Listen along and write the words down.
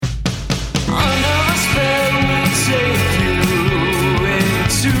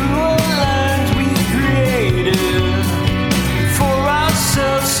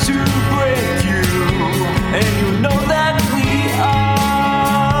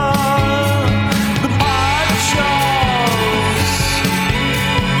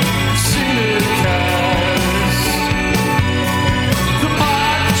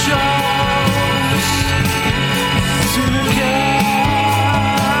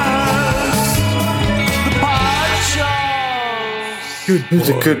Good Who's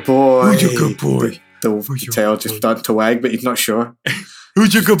boy. a good boy? Who's a good boy? The tail just started to wag, but he's not sure.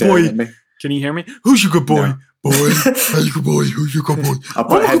 Who's your good Staring boy? at me. Can you hear me? Who's your good boy? No. Boy. Who's your good boy? Who's your good boy? I'll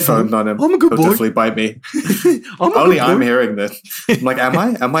put I'm a good headphones boy. on him. I'm a good He'll boy. definitely bite me. I'm a Only good I'm boy. hearing this. I'm like, am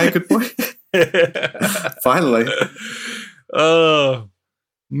I? Am I a good boy? Finally. Oh.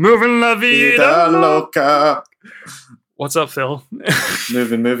 Moving la Vida vida. loca. What's up, Phil?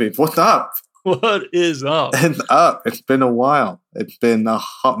 Moving. What's up? What is up? And up. It's been a while. It's been a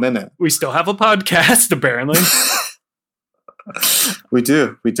hot minute. We still have a podcast, apparently. We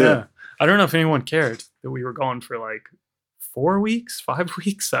do. Yeah. I don't know if anyone cared that we were gone for like 4 weeks, 5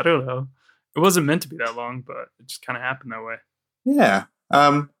 weeks. I don't know. It wasn't meant to be that long, but it just kind of happened that way. Yeah.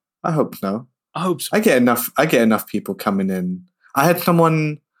 I hope so. I hope so. I get enough people coming in. I had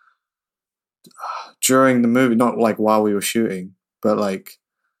someone during the movie, not like while we were shooting, but like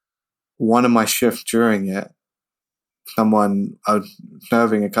one of my shifts during it, I was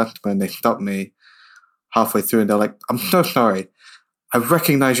serving a customer and they stopped me halfway through and they're like, I'm so sorry. I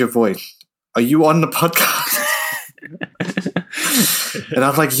recognize your voice. Are you on the podcast? And I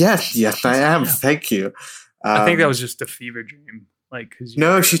was like, yes, I am. Thank you. I think that was just a fever dream. Like, cause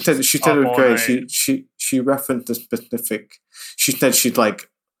no, she said it was great. Night. She referenced the specific. She said she's like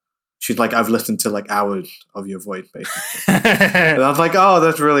I've listened to like hours of your voice basically, and I was like, oh,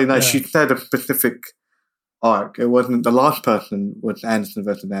 that's really nice. Yeah. She said a specific arc. It wasn't the last person was Anderson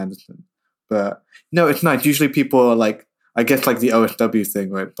versus Anderson, but no, it's nice. Usually people are like, I guess like the OSW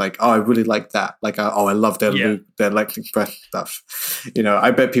thing where it's like, oh, I really like that. Like, I love their Lex Express stuff. You know,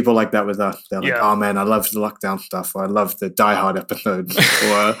 I bet people like that with us. They're like, oh man, I love the lockdown stuff, or I love the Die Hard episodes,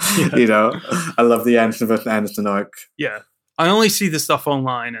 or you know, I love the Anderson versus Anderson arc. Yeah. I only see the stuff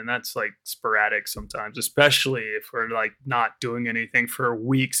online, and that's like sporadic sometimes, especially if we're like not doing anything for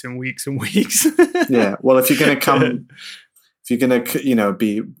weeks and weeks and weeks. Yeah. Well, if you're gonna come. If you're gonna, you know,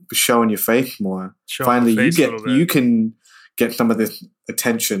 be showing your face more, finally you can get some of this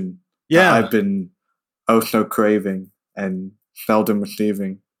attention that I've been so craving and seldom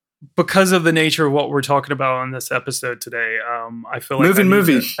receiving. Because of the nature of what we're talking about on this episode today, I feel like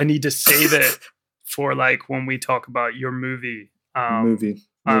I need to save it for like when we talk about your movie.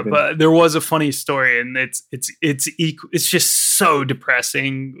 But there was a funny story, and it's just so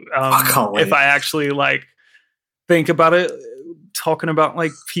depressing. I can't wait. If I actually like think about it, talking about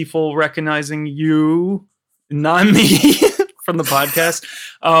like people recognizing you, not me, from the podcast.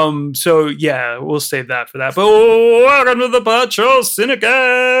 So yeah, we'll save that for that. But welcome to the Prince Charles Cinecast,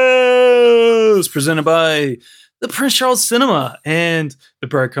 presented by the Prince Charles Cinema and the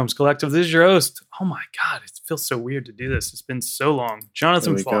Breadcrumbs Collective. This is your host. Oh my God, it feels so weird to do this. It's been so long.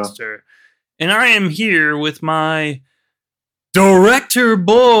 Jonathan Foster. And I am here with my director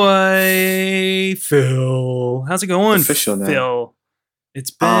boy, Phil. How's it going, Official now. Phil?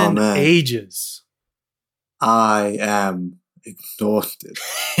 It's been ages. I am exhausted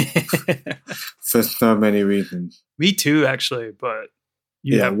for so many reasons. Me too, actually, but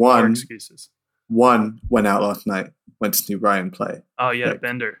you have more excuses. One went out last night. Went to see Ryan play. Oh yeah,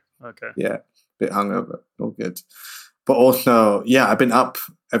 Bender. Okay. Yeah, bit hungover. All good. But also, yeah, I've been up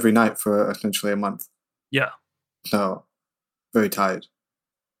every night for essentially a month. Yeah. So very tired.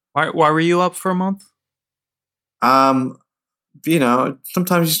 Why were you up for a month? You know,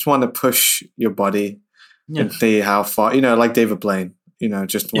 sometimes you just want to push your body and see how far, you know, like David Blaine, you know,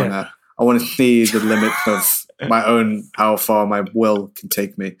 I want to see the limits of my own, how far my will can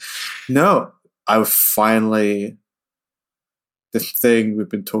take me. No, I was finally, this thing we've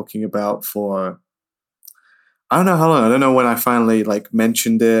been talking about for, I don't know how long. I don't know when I finally like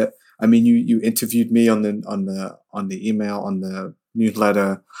mentioned it. I mean, you interviewed me on the email, on the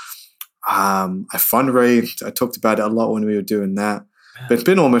newsletter. I fundraised. I talked about it a lot when we were doing that. But it's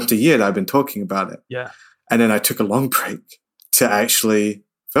been almost a year that I've been talking about it. Yeah. And then I took a long break to actually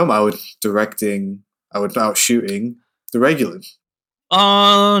film. I was out shooting the regulars.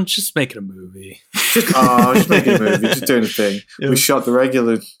 Just making a movie. Just making a movie, just doing a thing. Yeah. We shot the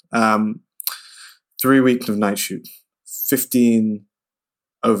regulars 3 weeks of night shoots, 15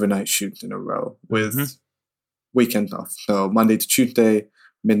 overnight shoots in a row with weekends off. So Monday to Tuesday,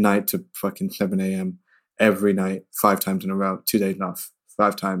 midnight to fucking 7 a.m. every night, 5 times in a row, 2 days off,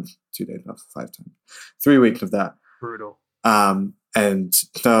 5 times, 2 days off, 5 times. 3 weeks of that. Brutal. And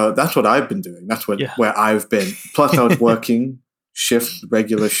so that's what I've been doing. That's where I've been. Plus I was working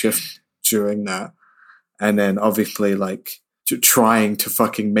regular shifts during that. And then obviously like trying to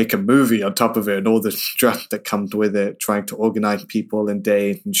fucking make a movie on top of it and all the stress that comes with it, trying to organize people and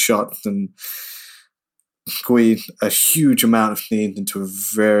days and shots and squeeze a huge amount of scenes into a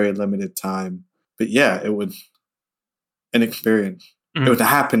very limited time. But yeah, it was an experience. It was a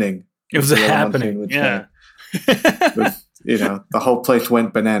happening. It was a happening. Yeah. With, the whole place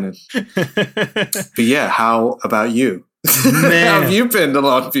went bananas. But yeah, how about you? Man. How have you been the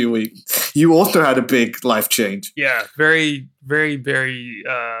last few weeks? You also had a big life change. Yeah, very, very, very.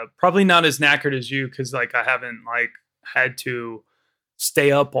 Probably not as knackered as you because I haven't had to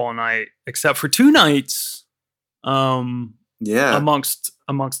stay up all night except for 2 nights. Yeah.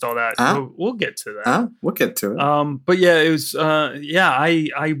 Amongst all that, we'll get to that. We'll get to it. But yeah, it was.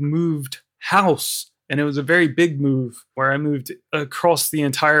 I moved house, and it was a very big move where I moved across the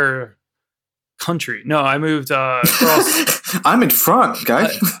entire country. No, I moved across. I'm in front,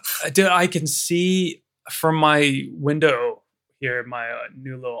 guys. I can see from my window here, my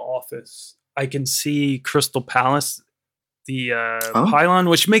new little office. I can see Crystal Palace, the pylon,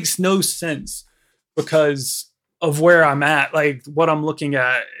 which makes no sense because of where I'm at, what I'm looking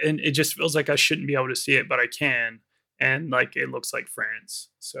at, and it just feels like I shouldn't be able to see it, but I can. And it looks like France.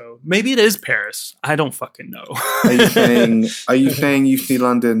 So maybe it is Paris. I don't fucking know. Are you saying you see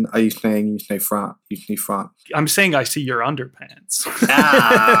London? Are you saying you see France? You see France? I'm saying I see your underpants.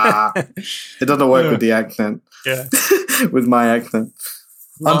 It doesn't work with the accent. Yeah. With my accent.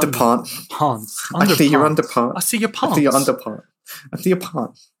 Underpants. Pants. I see your underpants. I see your pants. I see your underpants. I see your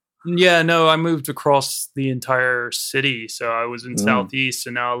pants. Yeah, no, I moved across the entire city. So I was in Southeast,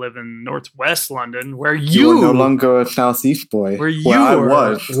 and now I live in Northwest London, where you are no longer a Southeast boy. Where you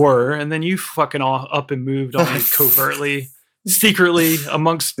were, and then you fucking all up and moved on me covertly, secretly,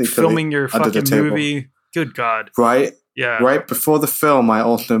 filming your fucking movie. Good God. Right? Yeah. Right before the film, I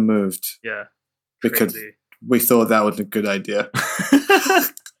also moved. Yeah. Because we thought that was a good idea.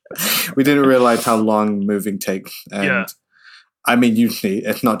 We didn't realize how long moving takes. And I mean, usually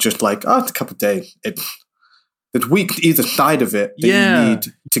it's not just it's a couple of days. There's weeks either side of it that you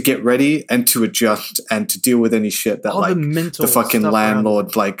need to get ready and to adjust and to deal with any shit that the fucking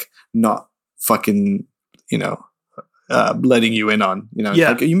landlord not fucking letting you in on.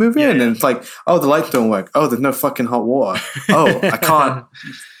 You move in and it's oh, the lights don't work. Oh, there's no fucking hot water. Oh, I can't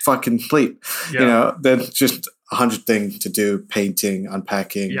fucking sleep. There's just 100 things to do: painting,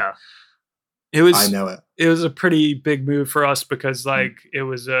 unpacking. Yeah, I know it. It was a pretty big move for us because it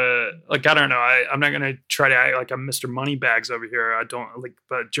was I don't know. I'm not gonna try to act like I'm Mr. Moneybags over here. I don't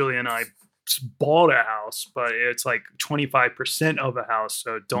but Julia and I bought a house, but it's 25% of a house.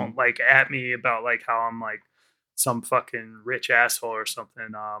 So don't at me about how I'm some fucking rich asshole or something.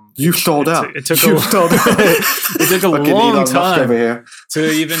 You sold out. It took a long time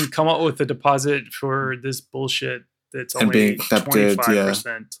to even come up with a deposit for this bullshit. That's only being accepted,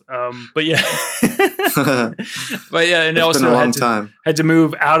 25%. But yeah, and it's also been a long time. Had to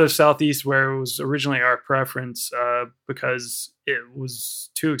move out of Southeast where it was originally our preference because it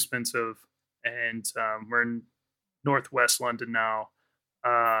was too expensive, and we're in Northwest London now,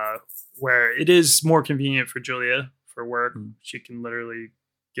 where it is more convenient for Julia for work. She can literally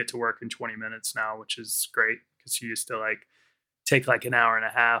get to work in 20 minutes now, which is great because she used to take an hour and a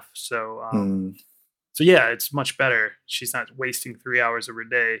half. So. So yeah, it's much better. She's not wasting 3 hours of her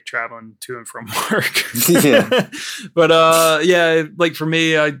day traveling to and from work. Yeah. But for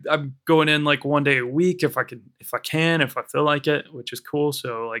me, I'm going in 1 day a week if I feel like it, which is cool.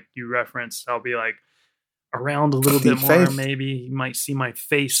 So you referenced, I'll be around a little bit more. Maybe you might see my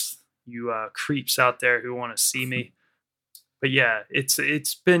face, you creeps out there who want to see me. But yeah,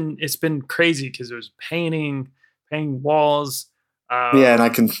 it's been crazy because it was painting walls. And I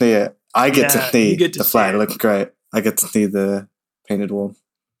can see it. I get to see the flat. It looks great. I get to see the painted wall.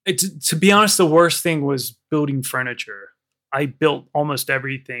 To be honest, the worst thing was building furniture. I built almost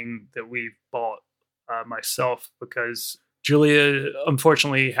everything that we bought myself because Julia,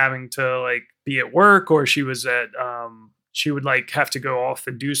 unfortunately, having to be at work, or she was at she would have to go off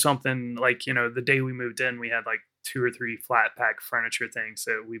and do something. The day we moved in, we had 2 or 3 flat pack furniture things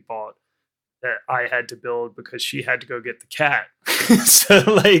that we bought that I had to build because she had to go get the cat. So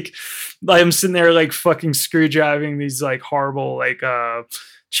I'm sitting there fucking screw driving these horrible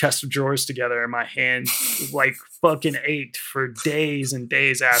chest of drawers together, and my hand fucking ached for days and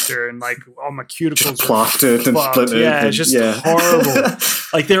days after, and all my cuticles plastered and split. Yeah, it's just horrible.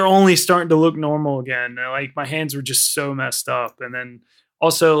 They're only starting to look normal again. My hands were just so messed up, and then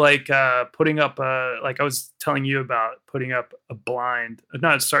also putting up I was telling you about putting up a blind.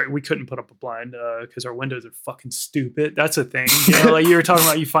 No, sorry, we couldn't put up a blind because our windows are fucking stupid. That's a thing. You were talking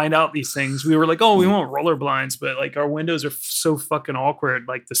about, you find out these things. We were oh, we want roller blinds, but our windows are so fucking awkward.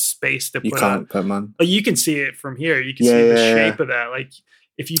 The space to put up. Put them on. You can see it from here. You can see the shape of that.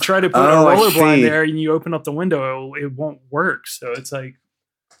 If you try to put a roller blind there and you open up the window, it won't work. So it's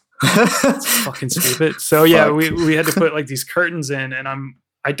It's fucking stupid. So yeah, we had to put like these curtains in, and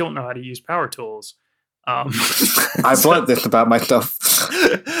I don't know how to use power tools. I bought this about myself.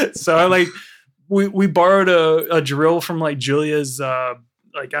 So I like we borrowed a drill from like Julia's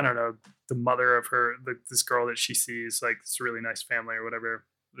like I don't know, the mother of this girl that she sees, like this really nice family or whatever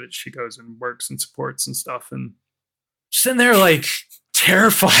that she goes and works and supports and stuff, and sitting there like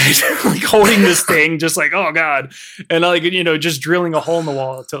terrified, like holding this thing, just like, oh god, and like, you know, just drilling a hole in the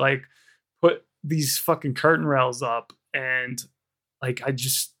wall to like put these fucking curtain rails up, and like I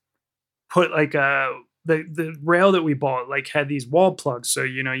just put like the rail that we bought like had these wall plugs, so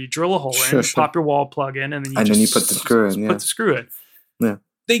you know you drill a hole in, pop your wall plug in, and then you put the screw in. Put the screw in. Yeah,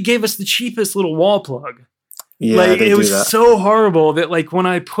 they gave us the cheapest little wall plug. Yeah, like it was so horrible that like when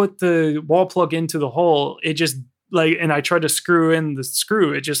I put the wall plug into the hole, it just like, and I tried to screw in the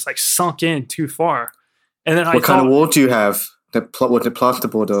screw, it just like sunk in too far. And then what kind of wall do you have? Was it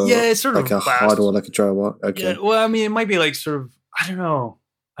plasterboard or it's sort like of a hard wall, like a drywall? Okay. Yeah, well, I mean, it might be like sort of, I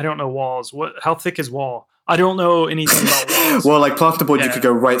don't know walls. How thick is wall? I don't know anything about walls. Well, like plasterboard, you could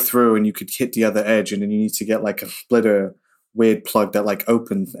go right through and you could hit the other edge, and then you need to get like a splitter weird plug that like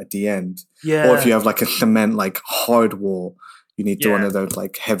opens at the end. Yeah. Or if you have like a cement like hard wall, you need one of those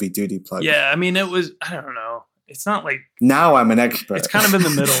like heavy duty plugs. Yeah, I mean, it was, I don't know. It's not like, now I'm an expert. It's kind of in the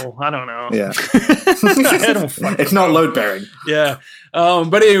middle. I don't know. Yeah. I don't it's not load bearing. Yeah.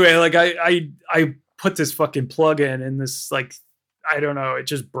 But anyway, like I put this fucking plug in, and this like, I don't know, it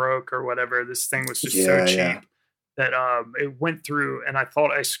just broke or whatever. This thing was just so cheap that it went through, and I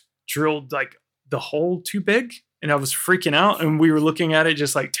thought I drilled like the hole too big, and I was freaking out, and we were looking at it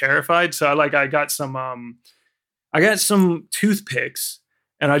just like terrified. So I got some toothpicks,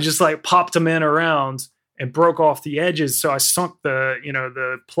 and I just like popped them in around and broke off the edges. So I sunk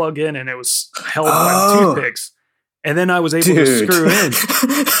the plug in, and it was held by toothpicks. And then I was able to screw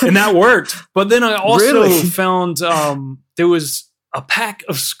in, and that worked. But then I also found there was a pack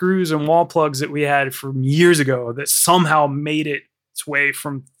of screws and wall plugs that we had from years ago that somehow made its way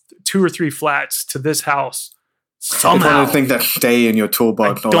from 2 or 3 flats to this house. Somehow. It's one of the things that stay in your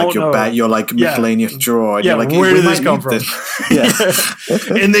toolbox, or like your like miscellaneous drawer. And yeah, you're like, where did this come from?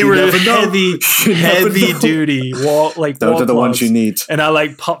 And they were heavy duty wall, like those wall are the plugs. ones you need. And I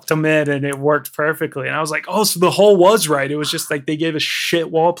like popped them in, and it worked perfectly. And I was like, oh, so the hole was right. It was just like they gave us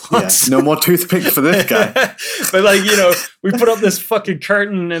shit wall plugs. Yeah, no more toothpicks for this guy. But like, you know, we put up this fucking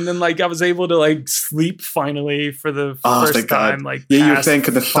curtain, and then like I was able to like sleep finally for the first time. Like, you think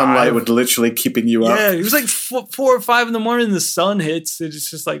the sunlight was literally keeping you up. Yeah, it was like 4 or 5 in the morning. The sun hits. It's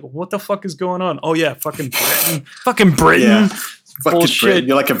just like, what the fuck is going on? Oh yeah, fucking Britain, fucking Britain. Yeah. Fucking Britain.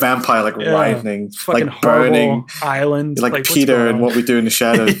 You're like a vampire, like writhing, like burning island. You're like Peter and What We Do in the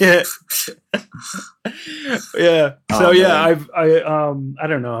Shadows. Yeah. Yeah. So yeah, I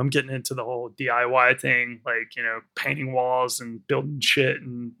don't know. I'm getting into the whole DIY thing, like, you know, painting walls and building shit,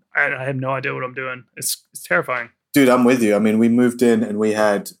 and I have no idea what I'm doing. It's terrifying. Dude, I'm with you. I mean, we moved in, and we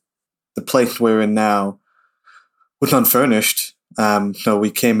had the place we're in now was unfurnished. So we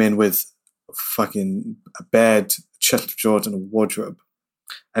came in with fucking a bed, a chest of drawers, and a wardrobe.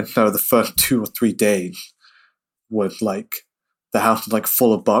 And so the first 2 or 3 days was like the house is like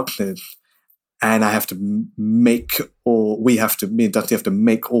full of boxes, and I have to make me and Dusty have to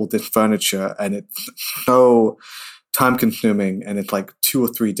make all this furniture, and it's so time consuming, and it's like 2 or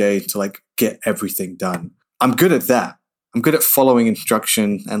 3 days to like get everything done. I'm good at that. I'm good at following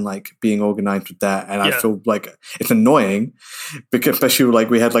instruction and like being organized with that. And I feel like it's annoying because especially like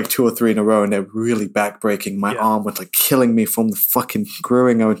we had like 2 or 3 in a row, and they're really backbreaking. My arm was like killing me from the fucking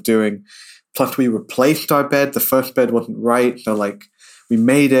screwing I was doing. Plus we replaced our bed. The first bed wasn't right. So like we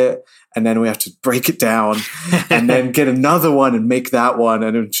made it, and then we have to break it down and then get another one and make that one.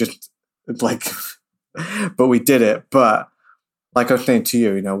 And it's like, but we did it. But like I was saying to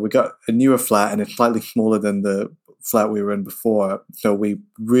you, you know, we got a newer flat, and it's slightly smaller than the flat we were in before, so we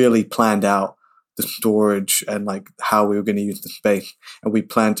really planned out the storage and like how we were going to use the space, and we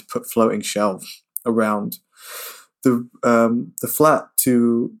planned to put floating shelves around the flat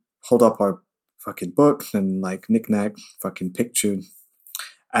to hold up our fucking books and like knickknacks, fucking pictures.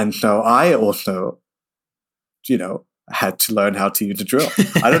 And so I also, you know, had to learn how to use a drill.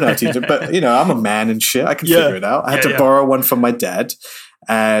 I don't know how to use it, but you know, I'm a man and shit. I can figure it out. I had to borrow one from my dad,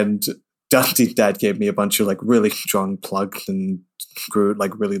 and Dusty's dad gave me a bunch of like really strong plugs and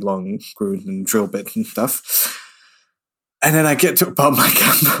like really long screws and drill bits and stuff. And then I get to about my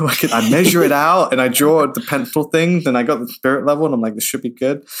camera, I measure it out, and I draw the pencil things, and I got the spirit level, and I'm like, this should be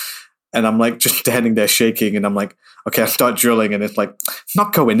good. And I'm like just standing there shaking, and I'm like, okay, I start drilling, and it's like, it's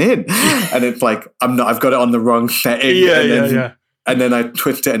not going in. And it's like, I've got it on the wrong setting. Yeah. and then I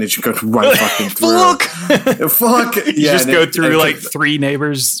twist it and it just goes right fucking through. Fuck! You just go through like 3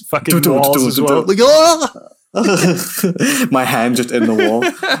 neighbors' fucking walls as well. Like, my hand just in the wall.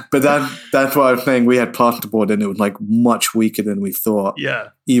 But that's what I was saying. We had plasterboard and it was like much weaker than we thought.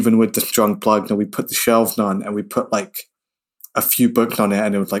 Yeah. Even with the strong plug, and we put the shelves on and we put like a few books on it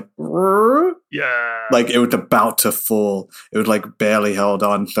and it was like, yeah, like it was about to fall. It was like barely held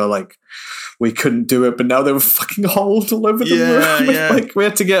on. So like we couldn't do it, but now there were fucking holes all over the room. Yeah. Like we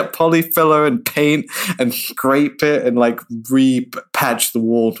had to get polyfiller and paint and scrape it and like re-patch the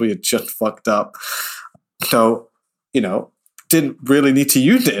walls we had just fucked up. So, didn't really need to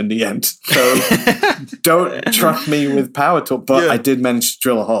use it in the end. So don't trust me with power tool, but I did manage to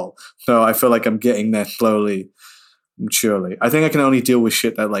drill a hole. So I feel like I'm getting there slowly and surely. I think I can only deal with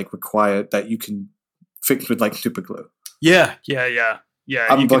shit that like require that you can fix with like super glue. Yeah.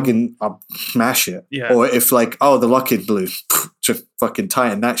 I'll smash it. Yeah. Or if like, the lock is loose, just fucking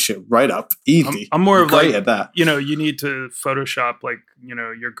tighten that shit right up. Easy. I'm more of like, at that. You need to Photoshop like,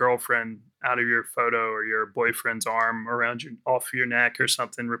 your girlfriend out of your photo or your boyfriend's arm around off your neck or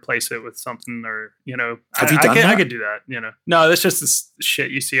something, replace it with something or, Have you done that? I could do that, No, that's just this shit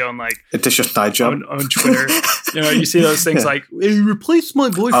you see on like it's just side job on Twitter. You see those things like, hey, replace my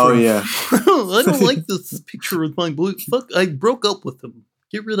boyfriend. Oh yeah. I don't like this picture of my boyfriend. Fuck, I broke up with him.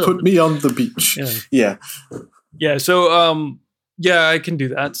 Get rid of Put it. me on the beach. Yeah. So, I can do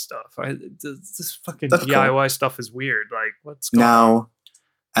that stuff. This fucking That's DIY cool. stuff is weird. Like, what's going on? Now,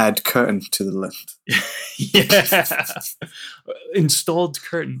 add curtain to the list. Yeah. Installed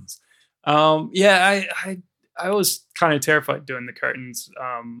curtains. I was kind of terrified doing the curtains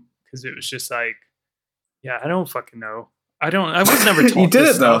because it was just like, I don't fucking know. I was never taught You did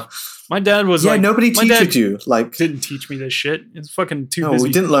this it though. stuff. My dad was like, nobody teaches you. Like, didn't teach me this shit. It's fucking too no, busy.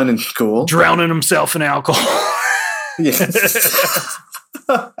 we didn't learn in school. Drowning himself in alcohol. Yes.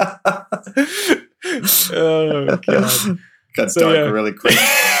 Oh god. Got dark really quick.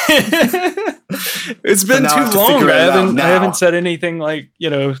 It's been too long. I haven't said anything like,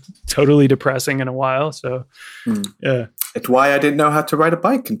 totally depressing in a while. So yeah. It's why I didn't know how to ride a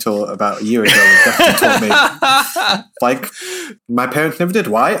bike until about a year ago. Dustin taught me. Like, my parents never did.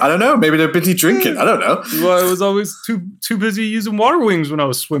 Why? I don't know. Maybe they're busy drinking. I don't know. Well, I was always too busy using water wings when I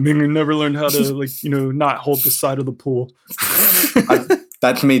was swimming and never learned how to not hold the side of the pool.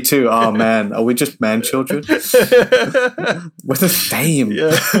 That's me too. Oh man, are we just man children? We're the same.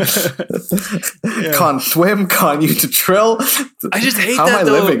 Can't swim, can't use a drill. I just hate How that. How am I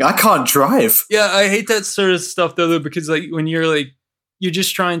living? I can't drive. Yeah, I hate that sort of stuff though, because like when you're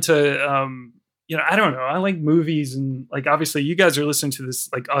just trying to, I don't know. I like movies and like obviously you guys are listening to this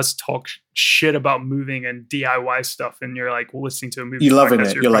like us talk shit about moving and DIY stuff, and you're like listening to a movie. You're loving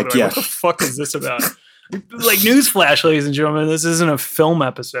it. You're like, what the fuck is this about? Like newsflash, ladies and gentlemen, this isn't a film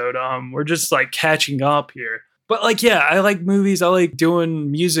episode. We're just like catching up here. But like, I like movies. I like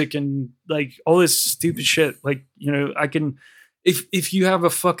doing music and like all this stupid shit. Like, I can, if you have a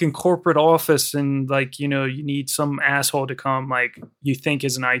fucking corporate office and like, you need some asshole to come, like you think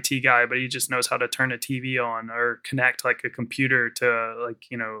is an IT guy, but he just knows how to turn a TV on or connect like a computer to like,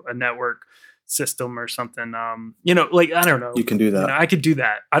 a network system or something. Like, I don't know. You can do that. I could do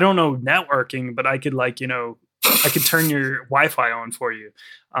that. I don't know networking, but I could like, I could turn your Wi-Fi on for you,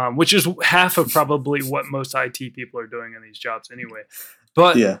 which is half of probably what most IT people are doing in these jobs anyway.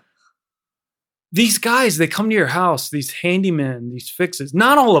 But these guys, they come to your house, these handymen, these fixes,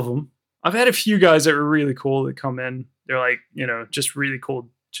 not all of them. I've had a few guys that were really cool that come in. They're like, just really cool,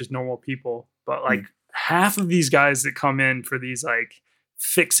 just normal people. But like half of these guys that come in for these like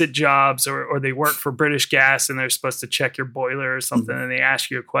fix-it jobs or they work for British Gas and they're supposed to check your boiler or something and they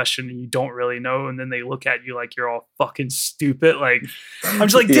ask you a question and you don't really know and then they look at you like you're all fucking stupid. Like, I'm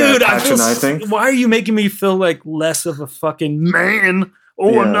just like, dude, why are you making me feel like less of a fucking man?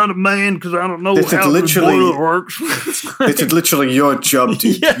 I'm not a man because I don't know how the boiler works. This is literally your job,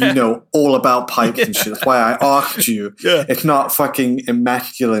 dude. You know all about pipes and shit. That's why I asked you. It's not fucking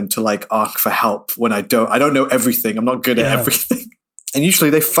emasculine to like ask for help when I don't know everything. I'm not good at everything. And usually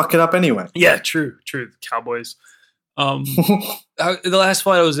they fuck it up anyway. Yeah, true. Cowboys. The last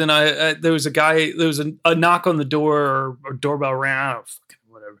flight I was in, there was a guy, there was a knock on the door or doorbell rang, I don't know, fucking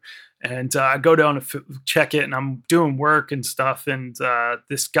whatever. And I go down to check it and I'm doing work and stuff. And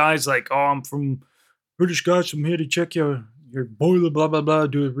this guy's like, I'm from British Gas. I'm here to check your boiler, blah, blah, blah,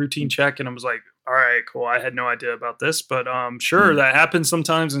 do a routine check. And I was like, all right, cool. I had no idea about this, but sure, that happens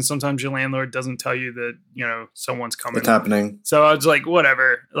sometimes. And sometimes your landlord doesn't tell you that, someone's coming. It's happening. So I was like,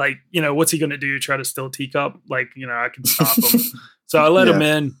 whatever. Like, what's he going to do? Try to steal a teacup? Like, I can stop him. So I let him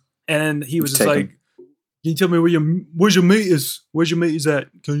in and he was just like, you tell me where's your meters? Where's your meters at?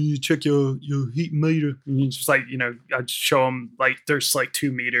 Can you check your heat meter? And you just like, I'd show him like there's like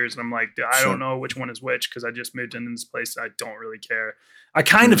 2 meters, and I'm like, I don't know which one is which because I just moved into this place. I don't really care. I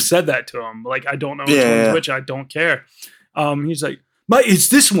kind of said that to him, like I don't know which one is which. I don't care. He's like, mate, it's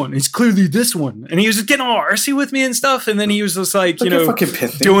this one. It's clearly this one. And he was just getting all arsy with me and stuff. And then he was just like,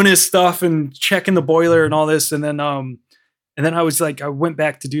 doing his stuff and checking the boiler and all this. And then I was like, I went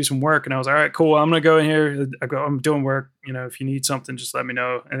back to do some work, and I was like, all right, cool. I'm going to go in here. I'm doing work. If you need something, just let me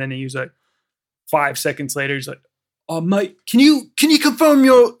know. And then he was like, 5 seconds later, he's like, oh, mate, can you confirm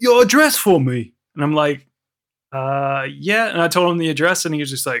your address for me? And I'm like, yeah. And I told him the address, and he was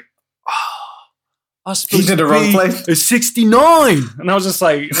just like, he's in the wrong place. It's 69, and I was just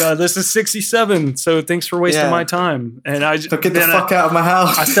like, "This is 67." So thanks for wasting my time. And I get the fuck out of my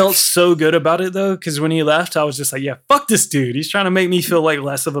house. I felt so good about it though, because when he left, I was just like, "Yeah, fuck this dude. He's trying to make me feel like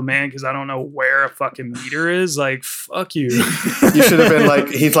less of a man because I don't know where a fucking meter is. Like, fuck you." You should have been like,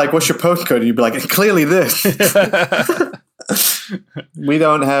 he's like, "What's your postcode?" And you'd be like, "It's clearly this." We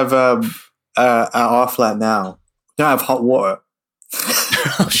don't have at our flat now. We don't have hot water.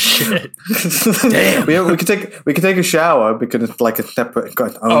 Oh shit! Damn. we could take a shower because it's like a separate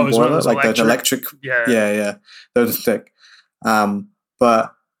own boiler, like the electric. Yeah. Those are thick.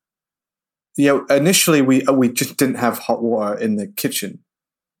 But initially we just didn't have hot water in the kitchen.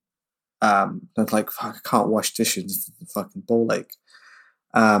 I was like, fuck, I can't wash dishes. It's a fucking ball ache.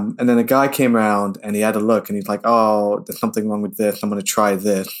 And then a guy came around and he had a look and he's like, oh, there's something wrong with this. I'm going to try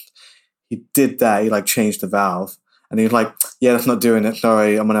this. He did that. He like changed the valve. And he was like, yeah, that's not doing it.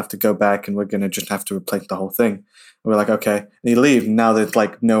 Sorry, I'm going to have to go back and we're going to just have to replace the whole thing. And we're like, okay. And he leaves. And now there's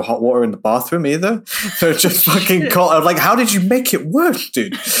like no hot water in the bathroom either. So it's just fucking cold. I was like, how did you make it worse,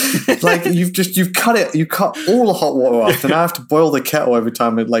 dude? Like you cut all the hot water off. And I have to boil the kettle every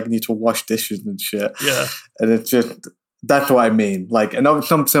time I like need to wash dishes and shit. Yeah. And it's just, that's what I mean. Like, and I'm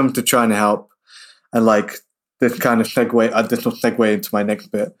to try and help. And like this kind of this will segue into my next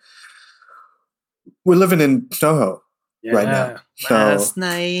bit. We're living in Soho right now. So, last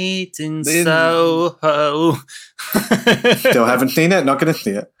night in Soho. Still haven't seen it. Not going to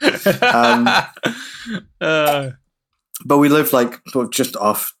see it. But we live like sort of just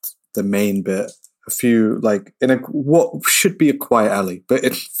off the main bit. A few like in what should be a quiet alley, but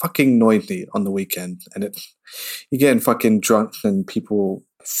it's fucking noisy on the weekend, and you're getting fucking drunk and people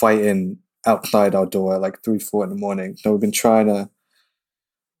fighting outside our door at like 3-4 in the morning. So we've been trying to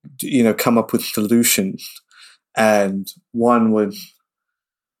come up with solutions, and one was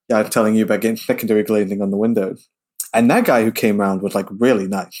telling you about getting secondary glazing on the windows. And that guy who came around was like really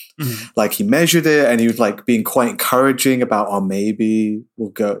nice. Mm-hmm. Like he measured it and he was like being quite encouraging about, oh, maybe we'll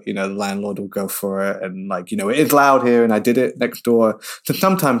go, the landlord will go for it. And like, it is loud here and I did it next door. So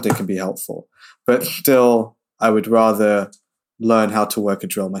sometimes it can be helpful, but still I would rather learn how to work a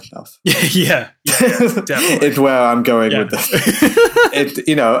drill myself. Yeah, definitely. It's where I'm going with this.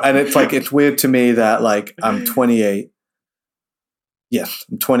 And it's like, it's weird to me that like I'm 28. Yes,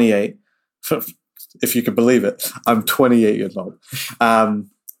 I'm 28. If you can believe it, I'm 28 years old.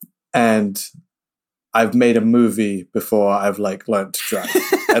 And I've made a movie before I've like learned to drive.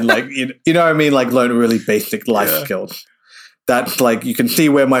 And like, you know what I mean? Like learn really basic life skills. That's like, you can see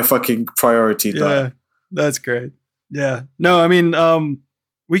where my fucking priorities are. That's great. Yeah. No, I mean,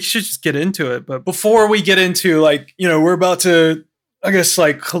 we should just get into it. But before we get into like, we're about to, I guess,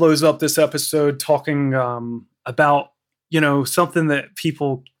 like close up this episode talking about, something that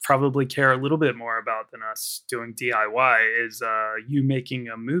people probably care a little bit more about than us doing DIY is you making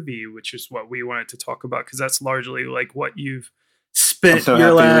a movie, which is what we wanted to talk about because that's largely like what you've spent I'm so your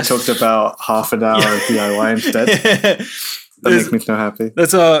happy last... we talked about half an hour of DIY instead. That makes me so happy.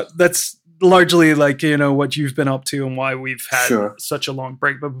 That's largely like, what you've been up to and why we've had such a long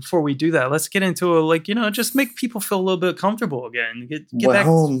break. But before we do that, let's get into just make people feel a little bit comfortable again. Get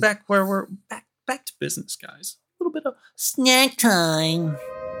back where we're back to business, guys. A little bit of snack time.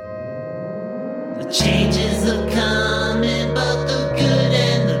 The changes are coming, both the good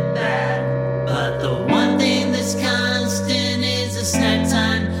and the bad. But the one thing that's constant is the snack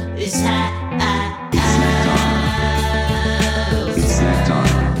time. It's snack time.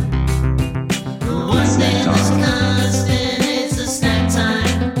 The one thing that's constant is the snack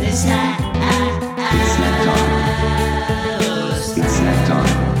time. It's snack time. It's snack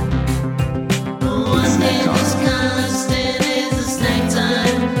time. The one thing that's constant is the snack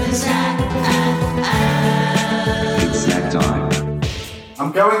time. It's snack time.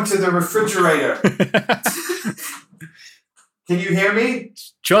 I'm going to the refrigerator. Can you hear me?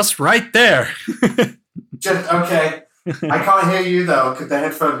 Just right there. Okay. I can't hear you though because the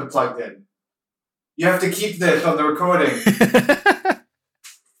headphones are plugged in. You have to keep this on the recording.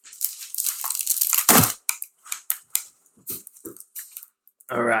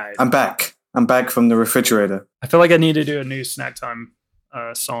 All right. I'm back. I'm back from the refrigerator. I feel like I need to do a new snack time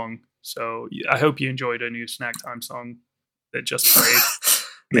song. So I hope you enjoyed a new snack time song that just played.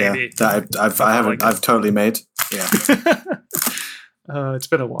 Maybe. Yeah, that I've totally made. Yeah. It's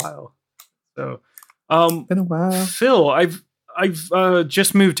been a while. So, been a while. Phil, I've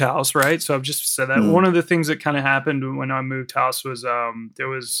just moved house, right? So I've just said that. One of the things that kind of happened when I moved house was there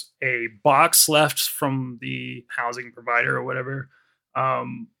was a box left from the housing provider or whatever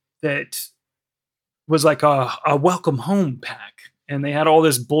that was like a welcome home pack. And they had all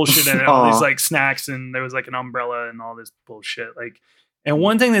this bullshit in it, all these like snacks, and there was like an umbrella and all this bullshit. Like, and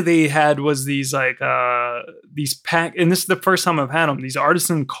one thing that they had was these like these pack, and this is the first time I've had them. These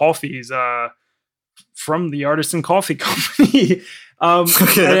artisan coffees from the Artisan Coffee Company.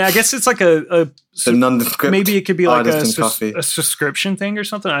 Okay. I guess it's like a maybe it could be like a subscription thing or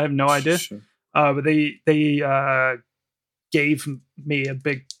something. I have no idea. Sure. But they gave me a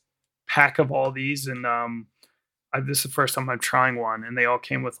big pack of all these, and this is the first time I'm trying one, and they all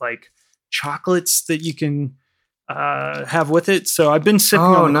came with like chocolates that you can have with it. So I've been sipping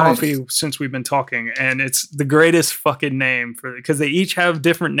on the coffee since we've been talking, and it's the greatest fucking name because they each have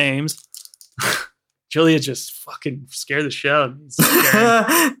different names. Julia just fucking scared the shit out of me.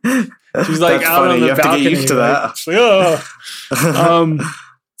 She's like out on the balcony. You have to get used to that. Like,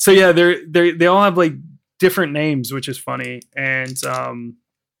 so yeah, they all have like different names, which is funny, and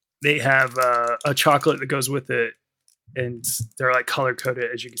they have a chocolate that goes with it, and they're like color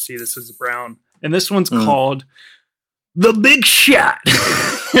coded. As you can see, this is brown, and this one's called the Big Shot,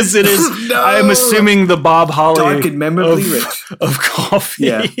 as it is. No! I am assuming the Bob Holly dark and memorably rich of coffee.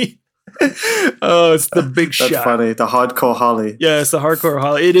 Yeah. Oh, it's the Big Shot. That's funny. The hardcore Holly. Yeah, it's the hardcore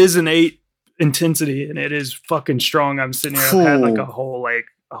Holly. It is an 8 intensity, and it is fucking strong. I'm sitting here. I've had like a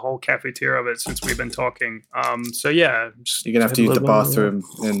whole cafeteria of it since we've been talking. So yeah, you're gonna have to use the bathroom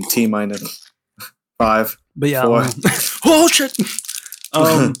in T-5. But yeah, 4. oh shit.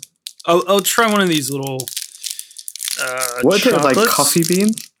 I'll try one of these little. What is it, like coffee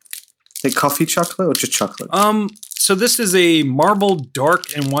bean? Like coffee chocolate or just chocolate? So this is a marble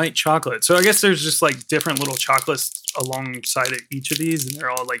dark and white chocolate. So I guess there's just like different little chocolates alongside each of these, and they're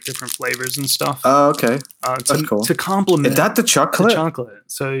all like different flavors and stuff. Oh, okay. That's cool. To complement. Is that the chocolate? The chocolate.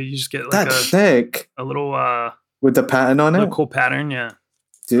 So you just get like thick. A little with the pattern on it. A cool pattern, yeah.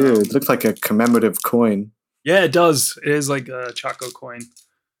 Dude, it looks like a commemorative coin. Yeah, it does. It is like a Choco coin.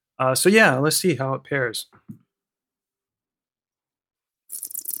 So yeah, let's see how it pairs.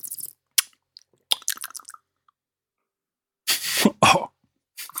 Oh.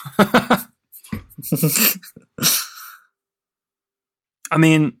 I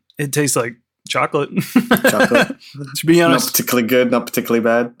mean, it tastes like chocolate. Chocolate. To be honest. Not particularly good, not particularly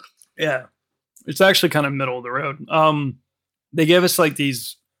bad. Yeah. It's actually kind of middle of the road. They gave us like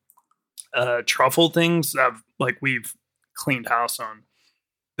these truffle things that like we've cleaned house on.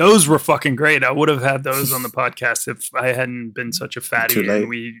 Those were fucking great. I would have had those on the podcast if I hadn't been such a fatty and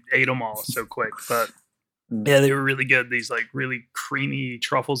we ate them all so quick. But yeah, they were really good. These like really creamy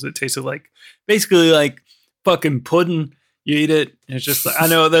truffles that tasted like basically like fucking pudding. You eat it, and it's just like, I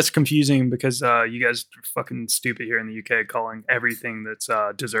know that's confusing because you guys are fucking stupid here in the UK calling everything that's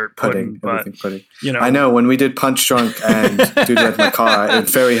dessert pudding. But pudding. You know, I know when we did Punch Drunk and Dude Had My Car,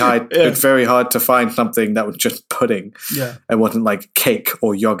 it's very hard. Yeah. It's very hard to find something that was just pudding. Yeah, it wasn't like cake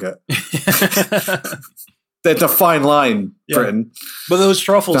or yogurt. There's a fine line, Britain. But those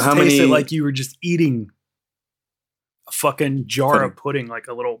truffles tasted like you were just eating a fucking jar of pudding, like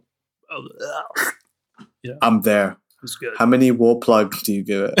a little. Yeah, I'm there. It was good. How many wall plugs do you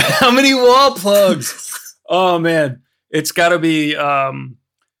give it? How many wall plugs? Oh man, it's got to be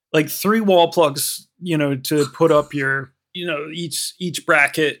like 3 wall plugs, you know, to put up your, you know, each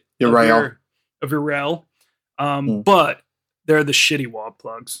bracket your rail. Of your rail. But they're the shitty wall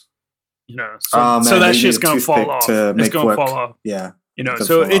plugs, you know. So that shit's gonna fall off. It's gonna fall off. Yeah, you know.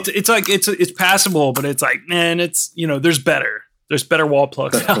 So it's like it's passable, but it's like, man, it's, you know, there's better wall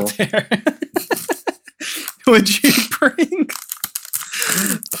plugs out there. Would you bring?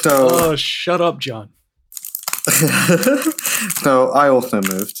 Oh, shut up, John. So I also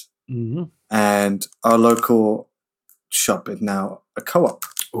moved, and our local shop is now a co-op,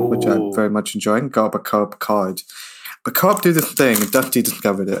 which I'm very much enjoying. Got up a co-op card. But co-op do this thing, and Dusty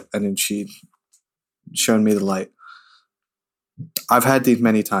discovered it, and then she showed me the light. I've had these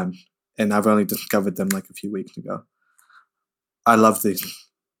many times, and I've only discovered them like a few weeks ago. I love these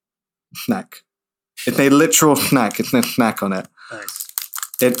snack. It's a literal snack. It's no snack on it. Nice.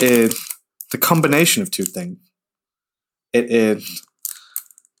 It is the combination of two things. It is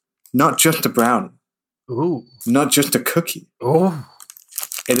not just a brownie, Ooh. not just a cookie. Oh.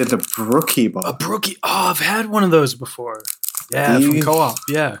 It is a brookie bar. A brookie. Oh, I've had one of those before. Yeah, from These- Co-op.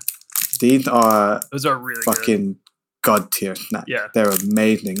 Yeah. These are Those are really good. fucking god tier snack. Yeah. They're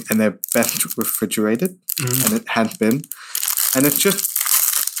amazing, and they're best refrigerated, Mhm. and it has been, and it's just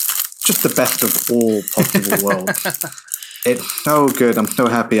the best of all possible worlds. It's so good. I'm so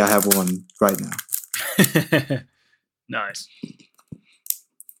happy I have one right now. Nice.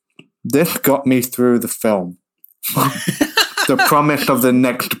 This got me through the film. The promise of the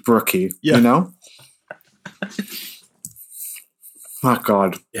next brookie. Yeah. You know. My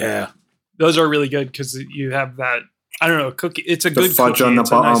God. Yeah. Those are really good because you have that, I don't know, cookie. It's a The good fudge cookie. on the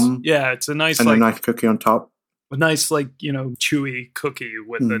It's a nice- bottom. yeah, it's a nice, And like, a nice cookie on top. chewy cookie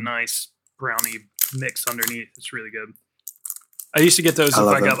with a Mm. nice brownie mix underneath. It's really good. I used to get those I if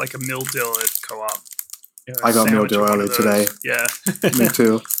love I got it. like a meal deal at Co-op. You know, I got meal sandwich deal or one early of today. those. Yeah. Me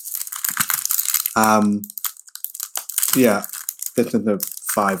too. Yeah. This is the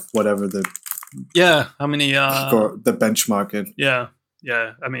 5, whatever the Yeah. How many? score, the benchmark is. Yeah.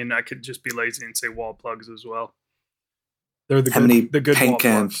 Yeah. I mean, I could just be lazy and say wall plugs as well. They're the How good, many the good paint wall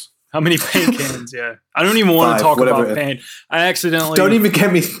cans? plugs. How many paint cans? Yeah. I don't even want 5, to talk whatever about it is. paint. I accidentally Don't even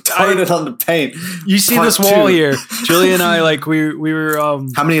get me started on the paint. You see Part this wall 2. here, Julie and I, like we were.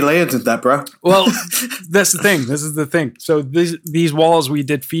 How many layers is that, bro? Well, that's the thing. This is the thing. So these walls, we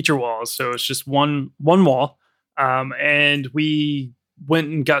did feature walls. So it's just one wall, and we went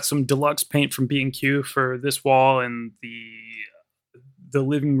and got some deluxe paint from B&Q for this wall and the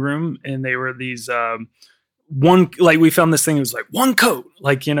living room, and they were these. One, like, we found this thing. It was like one coat,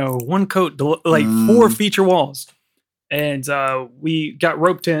 like, one coat, like 4 feature walls, and we got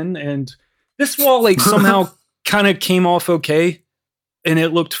roped in, and this wall like somehow kind of came off okay, and it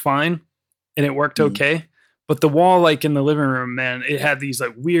looked fine, and it worked okay. But the wall, like in the living room, man, it had these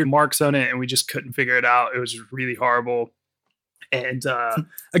like weird marks on it, and we just couldn't figure it out. It was really horrible. And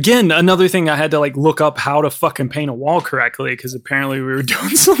again, another thing, I had to like look up how to fucking paint a wall correctly because apparently we were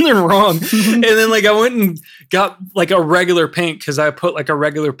doing something wrong. And then like I went and got like a regular paint because I put like a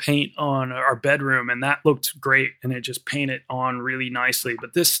regular paint on our bedroom, and that looked great, and it just painted on really nicely.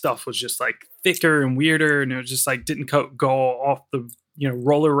 But this stuff was just like thicker and weirder, and it was just like didn't go off the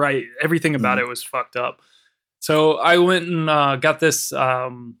roller right. Everything about it was fucked up. So I went and got this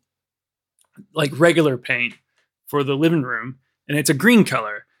like regular paint for the living room. And it's a green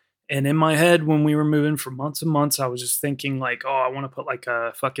color. And in my head, when we were moving for months and months, I was just thinking like, oh, I want to put like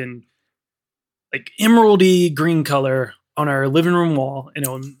a fucking like emeraldy green color on our living room wall, and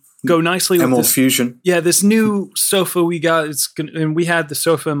it'll go nicely with Emerald this. Fusion. Yeah, this new sofa we got. And we had the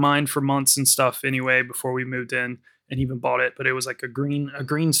sofa in mind for months and stuff anyway before we moved in and even bought it. But it was like a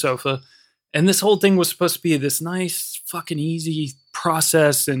green sofa, and this whole thing was supposed to be this nice fucking easy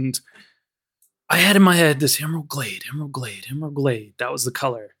process. And I had in my head this emerald glade. That was the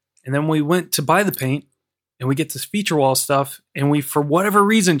color. And then we went to buy the paint, and we get this feature wall stuff, and we, for whatever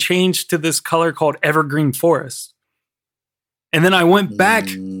reason, changed to this color called Evergreen Forest. And then I went back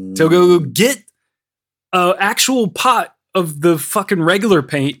to go get an actual pot of the fucking regular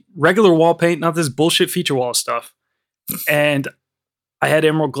wall paint, not this bullshit feature wall stuff. And I had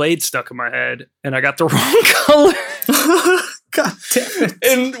emerald glade stuck in my head, and I got the wrong color. God damn it.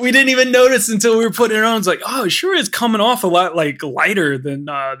 And we didn't even notice until we were putting it on. It's like, oh, sure, it's coming off a lot like lighter than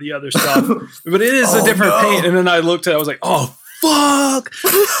the other stuff, but it is a different paint. And then I looked at it, I was like, oh fuck.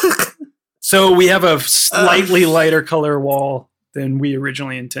 So we have a slightly lighter color wall than we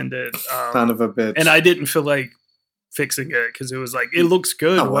originally intended. Son of a bitch. And I didn't feel like fixing it because it was like, it looks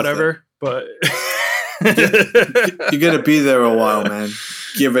good, Not worth whatever. But You're gonna be there a while, man.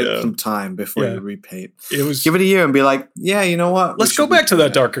 Give it some time before Yeah. you repaint. it was. Give it a year and be like, yeah, you know what? Let's go back to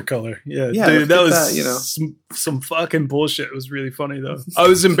that darker color. Yeah, Yeah, dude, that was let's get that, some fucking bullshit. It was really funny though. I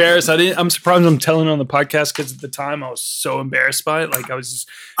was embarrassed. I'm surprised I'm telling on the podcast because at the time I was so embarrassed by it. Like I was just,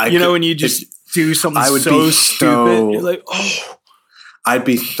 when you just do something I would so be stupid, you're like, oh, I'd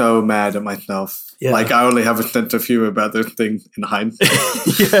be so mad at myself. Yeah. Like I only have a sense of humor about this thing in hindsight.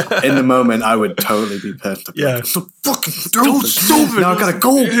 yeah. In the moment, I would totally be pissed. I'd be Yeah. like, so fucking stupid. Now I gotta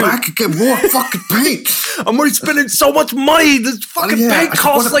go back and get more fucking paint. I'm already spending so much money. This fucking paint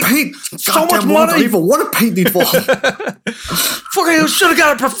costs like paint. so much Walls, I money. don't even want to paint these walls. Fucking should have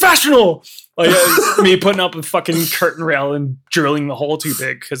got a professional. Like me putting up a fucking curtain rail and drilling the hole too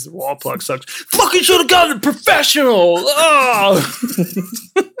big because the wall plug sucks. Fucking should have gotten a professional. Oh.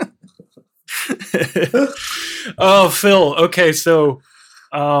 Oh, Phil. Okay, so,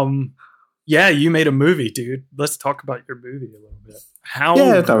 yeah, you made a movie, dude. Let's talk about your movie a little bit. How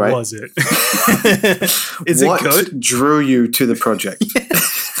Yeah, it's all right. was it? Is What it good? drew you to the project?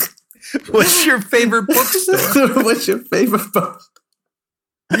 What's your favorite bookstore? What's your favorite book?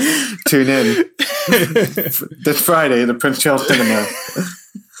 Tune in this Friday at the Prince Charles Cinema.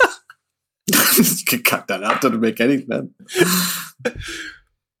 You can cut that out. Doesn't make any sense.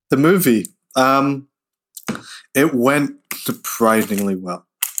 The movie, it went surprisingly well.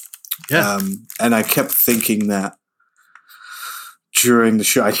 Yeah. And I kept thinking that during the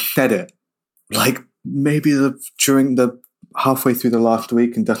show, I said it like maybe during the halfway through the last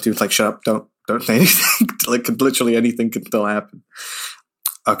week, and Dusty was like, "Shut up! Don't say anything." Like literally anything can still happen.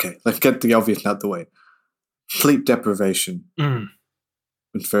 Okay, let's get the obvious out the way. Sleep deprivation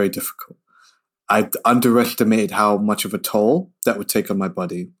was very difficult. I underestimated how much of a toll that would take on my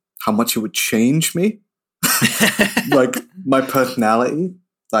body, how much it would change me, like my personality,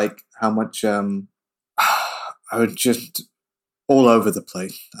 like how much I would just all over the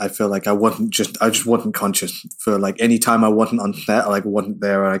place. I feel like I just wasn't conscious for like any time I wasn't on set, like wasn't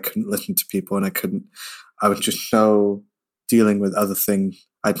there, and I couldn't listen to people, and I was just so dealing with other things.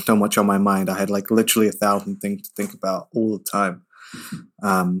 I had so much on my mind. I had like literally 1,000 things to think about all the time.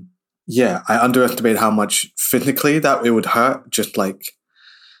 Yeah, I underestimated how much physically that it would hurt. Just like,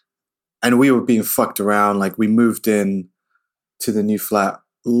 and we were being fucked around. Like we moved in to the new flat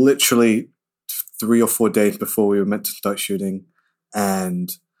literally 3 or 4 days before we were meant to start shooting,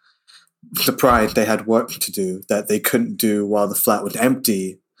 and surprised they had work to do that they couldn't do while the flat was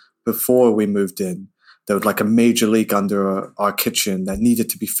empty before we moved in. There was like a major leak under our kitchen that needed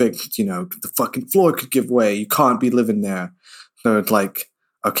to be fixed. You know, the fucking floor could give way. You can't be living there. So it's like,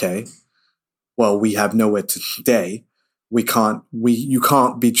 okay, well, we have nowhere to stay. You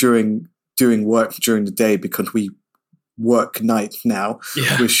can't be doing work during the day because we work nights now.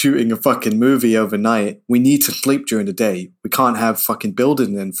 Yeah. We're shooting a fucking movie overnight. We need to sleep during the day. We can't have fucking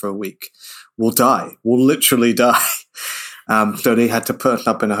building in for a week. We'll die. We'll literally die. So they had to put us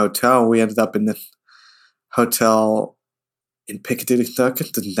up in a hotel. We ended up in this hotel in Piccadilly Circus,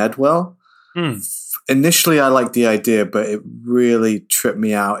 the Nedwell. Initially, I liked the idea, but it really tripped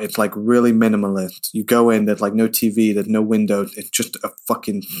me out. It's like really minimalist. You go in, there's like no TV, there's no windows. It's just a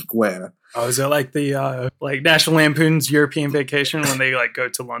fucking square. Oh, is it like the like National Lampoon's European Vacation when they like go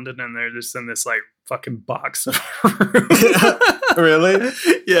to London and they're just in this like fucking box? Really?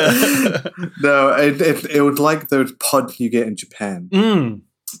 Yeah. No, it was like those pods you get in Japan,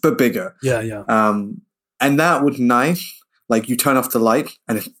 but bigger. Yeah. And that was nice. Like you turn off the light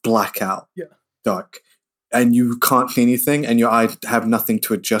and it's blackout, dark, and you can't see anything, and your eyes have nothing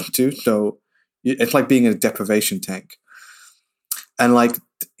to adjust to. So it's like being in a deprivation tank. And like,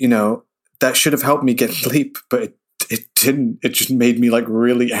 you know, that should have helped me get sleep, but it didn't. It just made me like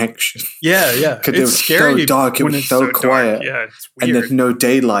really anxious. Yeah. Because it was so dark. It was so quiet. Dark. Yeah, it's weird. And there's no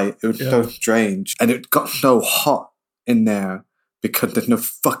daylight. It was so strange. And it got so hot in there because there's no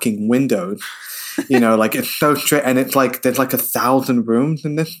fucking windows. You know, like it's so straight. And it's like there's like 1,000 rooms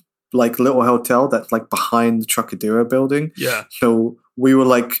in this like little hotel that's like behind the Trocadero building. Yeah. So we were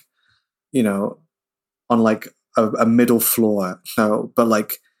like, you know, on like a middle floor. So, but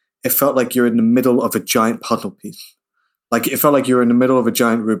like it felt like you're in the middle of a giant puzzle piece. Like it felt like you're in the middle of a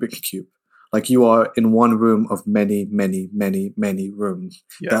giant Rubik's Cube. Like you are in one room of many, many, many, many rooms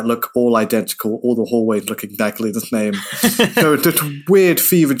that look all identical. All the hallways look exactly the same. So it's just a weird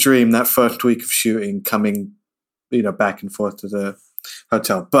fever dream that first week of shooting, coming, you know, back and forth to the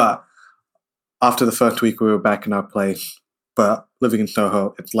hotel. But after the first week, we were back in our place. But living in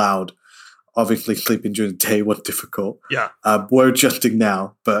Soho, it's loud. Obviously, sleeping during the day was difficult. Yeah. We're adjusting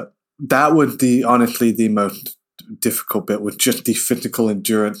now, but that was honestly the most difficult bit, was just the physical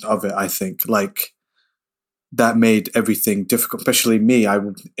endurance of it. I think like that made everything difficult, especially me. I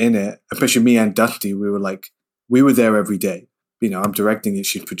was in it, especially me and Dusty. We were there every day. You know, I'm directing it,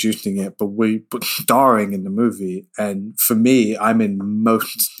 she's producing it, but starring in the movie. And for me, I'm in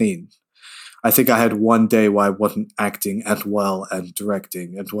most scenes. I think I had one day where I wasn't acting as well as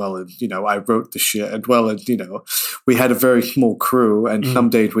directing, as well as, you know, I wrote the shit, as well as, you know, we had a very small crew, and some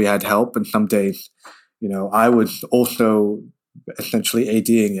days we had help, and some days, you know, I was also essentially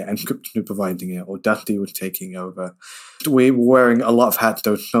ADing it and script supervising it, or Dusty was taking over. We were wearing a lot of hats.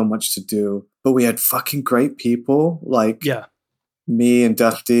 There was so much to do, but we had fucking great people, like me and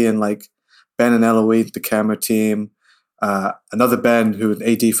Dusty, and like Ben and Eloise, the camera team, another Ben who was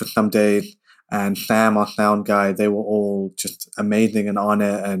AD for some days, and Sam, our sound guy. They were all just amazing and on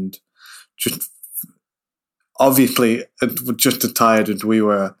it, and just obviously just as tired as we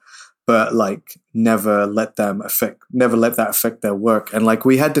were, but like never let that affect their work. And like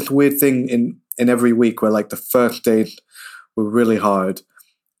we had this weird thing in every week where like the first days were really hard,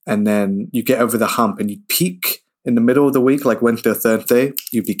 and then you get over the hump and you peak in the middle of the week, like Wednesday or Thursday,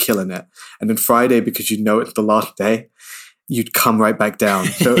 you'd be killing it. And then Friday, because you know it's the last day, you'd come right back down.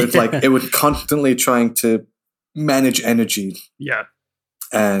 So it's like it was constantly trying to manage energy. Yeah.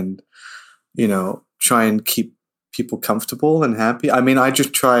 And, try and keep people comfortable and happy. I mean, I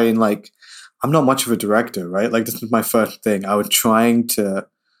just try and I'm not much of a director, right? Like this is my first thing. I was trying to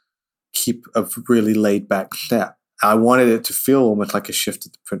keep a really laid back set. I wanted it to feel almost like a shift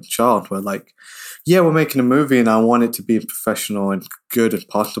at the Prince Charles, where we're making a movie and I want it to be professional and good as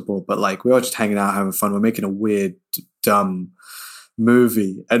possible, but we're all just hanging out, having fun. We're making a weird, dumb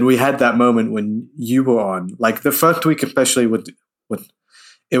movie. And we had that moment when you were on, the first week, especially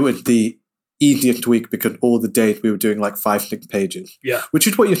it was the easiest week because all the days we were doing 5-6 pages. Yeah. Which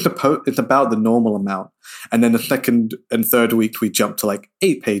is what you're supposed, it's about the normal amount. And then the second and third week we jumped to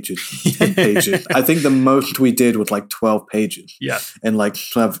 8 pages, 10 pages. I think the most we did was 12 pages. Yeah. In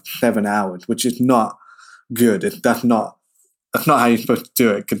 7 hours, which is not good. That's not how you're supposed to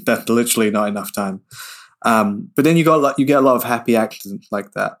do it, because that's literally not enough time. But then you get a lot of happy accidents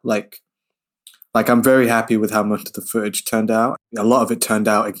like that. I'm very happy with how much of the footage turned out. A lot of it turned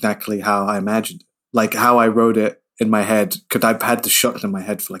out exactly how I imagined it. How I wrote it in my head, because I've had the shots in my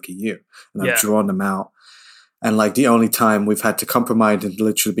head for a year, and I've drawn them out. And the only time we've had to compromise is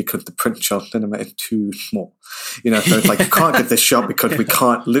literally because the Prince Charles Cinema is too small. So it's you can't get this shot because we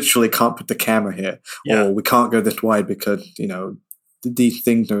can't put the camera here, or we can't go this wide because, these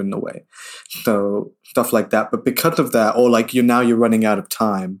things are in the way. So stuff like that. But because of that, or you're running out of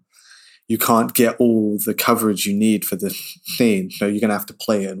time, you can't get all the coverage you need for this scene. So you're going to have to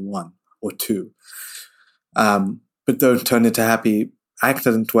play it in 1 or 2. But those turn into happy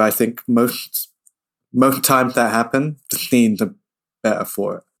accidents where I think most times that happen, the scenes are better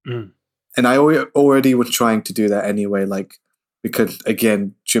for it. Mm. And I already was trying to do that anyway, because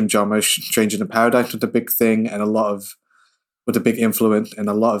again, Jim Jarmusch, Stranger in Paradise was a big thing, and was a big influence, and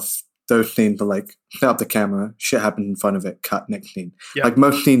a lot of those scenes are set up the camera, shit happens in front of it, cut, next scene. Yeah.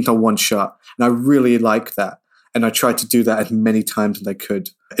 Most scenes are one shot, and I really like that. And I tried to do that as many times as I could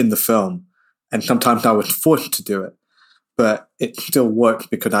in the film. And sometimes I was forced to do it, but it still worked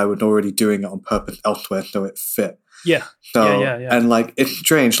because I was already doing it on purpose elsewhere, so it fit. Yeah. So, yeah. And it's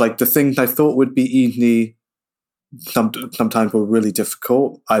strange. The things I thought would be easy, sometimes were really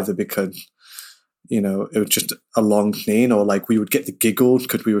difficult, either because it was just a long scene, or we would get the giggles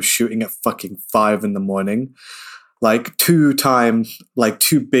because we were shooting at fucking 5 a.m. 2 times,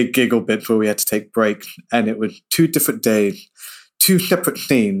 2 big giggle bits where we had to take breaks, and it was 2 different days, 2 separate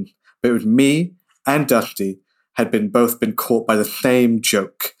scenes, but it was me and Dusty had both been caught by the same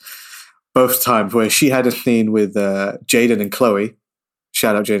joke both times, where she had a scene with Jaden and Chloe.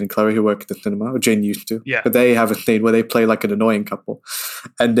 Shout out Jane and Chloe, who work at the cinema, or Jane used to. Yeah. But they have a scene where they play an annoying couple.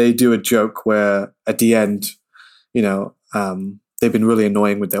 And they do a joke where at the end, they've been really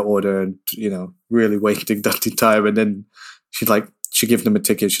annoying with their order and, really wasting Dusty time. And then she gives them a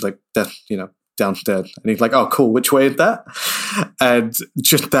ticket. She's that's, downstairs. And he's oh, cool. Which way is that? And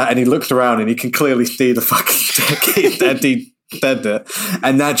just that. And he looks around and he can clearly see the fucking staircase that he said it.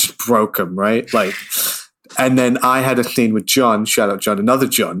 And that just broke him, right? And then I had a scene with John, shout out John, another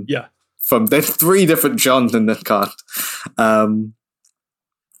John. Yeah. There's 3 different Johns in this cast, who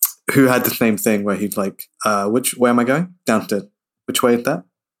had the same thing where he's where am I going? Downstairs. Which way is that?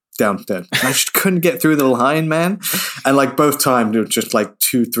 Downstairs. And I just couldn't get through the line, man. And both times it was just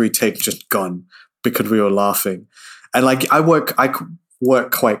 2-3 takes just gone because we were laughing. And I work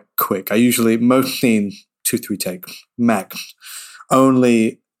quite quick. I usually, most scenes, 2-3 takes, max.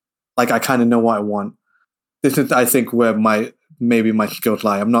 Only, I kind of know what I want. This is, I think, where my skills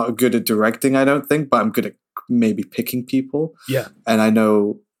lie. I'm not good at directing, I don't think, but I'm good at maybe picking people. Yeah. And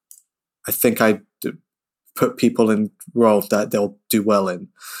I think I put people in roles that they'll do well in.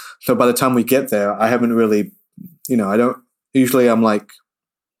 So by the time we get there, I haven't really, I don't, usually I'm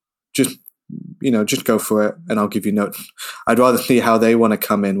just go for it and I'll give you notes. I'd rather see how they want to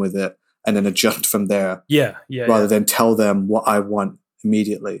come in with it and then adjust from there. Yeah. Rather than tell them what I want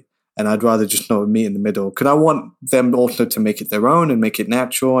immediately. And I'd rather just meet in the middle, because I want them also to make it their own and make it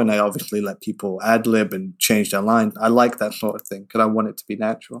natural. And I obviously let people ad-lib and change their lines. I like that sort of thing because I want it to be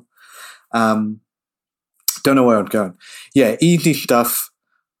natural. Don't know where I'm going. Yeah, easy stuff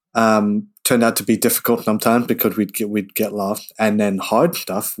turned out to be difficult sometimes because we'd get lost, and then hard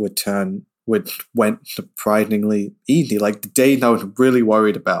stuff went surprisingly easy. The days I was really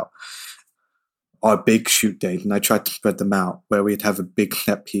worried about our big shoot days, and I tried to spread them out where we'd have a big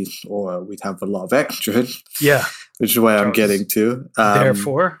set piece or we'd have a lot of extras. Yeah. Which is where I'm getting to.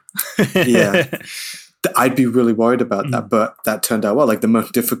 Therefore. Yeah. I'd be really worried about that, but that turned out well. Like the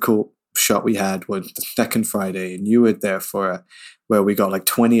most difficult shot we had was the second Friday, and you were there for it, where we got like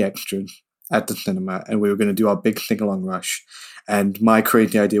 20 extras at the cinema, and we were going to do our big sing-along rush. And my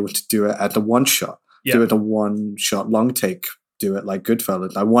crazy idea was to do it at the one shot, do it a one shot long take, do it like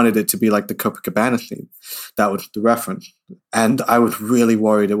Goodfellas. I wanted it to be like the Copacabana scene. That was the reference. And I was really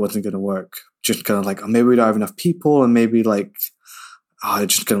worried it wasn't going to work. Just kind of like, oh, maybe we don't have enough people, and maybe like,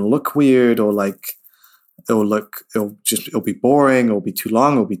 it's just going to look weird, or like, it'll be boring, it'll be too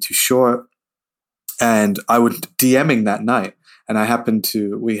long, it'll be too short. And I was DMing that night, and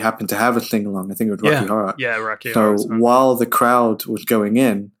we happened to have a sing along. I think it was Rocky Horror. Yeah, Rocky Horror. So while the crowd was going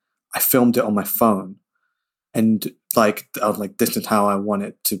in, I filmed it on my phone, and like I was like, this is how I want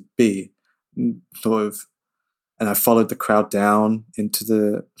it to be, sort of. And I followed the crowd down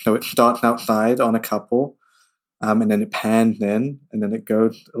so it starts outside on a couple. And then it pans in, and then it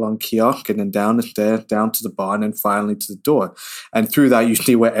goes along kiosk, and then down the stairs, down to the bar, and then finally to the door. And through that, you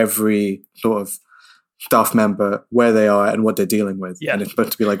see where every sort of staff member, where they are and what they're dealing with. Yeah. And it's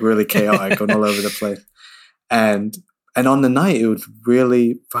supposed to be like really chaotic and all over the place. And on the night, it was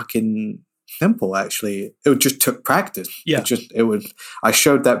really fucking simple, actually. It just took practice. Yeah. I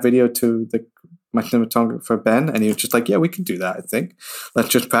showed that video to my cinematographer, Ben, and he was just like, yeah, we can do that, I think. Let's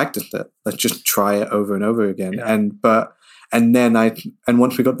just practice it. Let's just try it over and over again. Yeah. And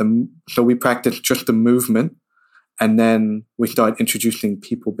once we got so we practiced just the movement, and then we started introducing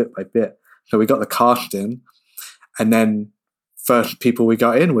people bit by bit. So we got the cast in, and then first people we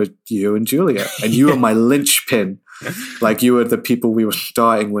got in were you and Julia, and you were my linchpin. Like you were the people we were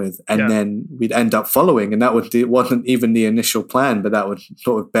starting with, and then we'd end up following. And it wasn't even the initial plan, but that was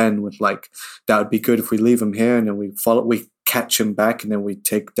sort of Ben was like, that would be good if we leave him here, and then we catch him back, and then we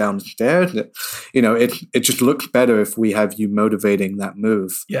take down the stairs. It just looks better if we have you motivating that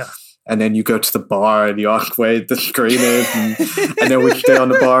move. Yeah. And then you go to the bar and you ask where the screen is, and then we stay on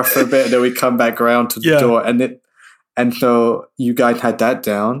the bar for a bit, and then we come back around to the door. And so you guys had that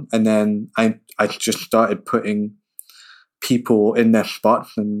down, and then I just started putting people in their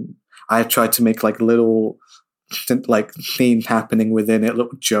spots, and I tried to make like little like scenes happening within it,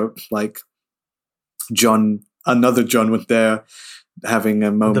 little jokes, like another John was there having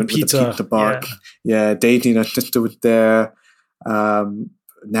a moment with the pizza box. Yeah, Daisy and her sister was there.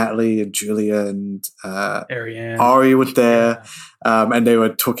 Natalie and Julia and Ariane. Ari was there, and they were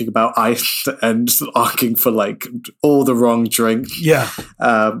talking about ice and asking for like all the wrong drinks. Yeah,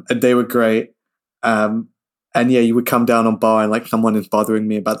 and they were great. And you would come down on bar, and like someone is bothering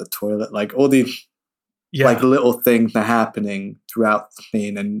me about the toilet, like all these like little things are happening throughout the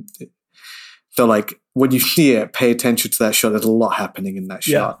scene. And so like when you see it, pay attention to that shot. There's a lot happening in that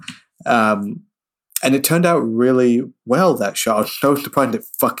shot. And it turned out really well, that shot. I was so surprised it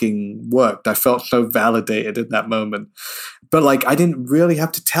fucking worked. I felt so validated in that moment. But like, I didn't really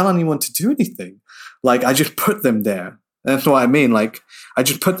have to tell anyone to do anything. Like, I just put them there. That's what I mean. Like, I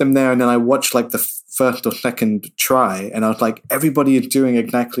just put them there, and then I watched like the first or second try, and I was like, everybody is doing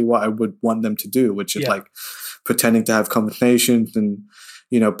exactly what I would want them to do, which is like pretending to have conversations and,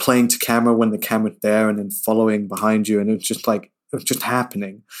 playing to camera when the camera's there, and then following behind you. And it was just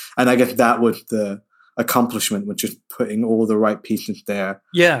happening. And I guess that was the accomplishment, with just putting all the right pieces there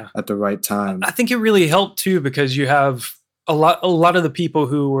at the right time. I think it really helped too, because you have a lot of the people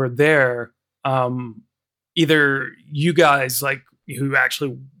who were there, either you guys like who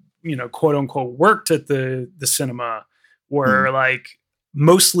actually quote unquote worked at the cinema, were like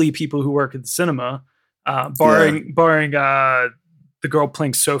mostly people who work at the cinema, barring the girl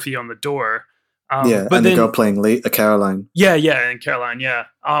playing Sophie on the door. But and then, the girl playing Caroline. And Caroline,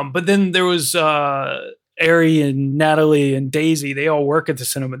 but then there was Ari and Natalie and Daisy. They all work at the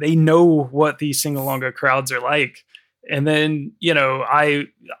cinema. They know what these sing-alonga crowds are like. And then, I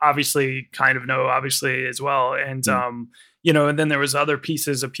obviously kind of know, obviously, as well. And, and then there was other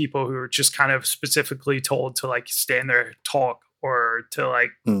pieces of people who were just kind of specifically told to, like, stand there, talk, or to,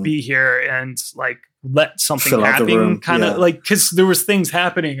 like, be here and, like, let something happen, kind of like, because there was things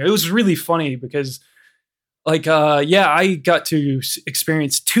happening. It was really funny because like I got to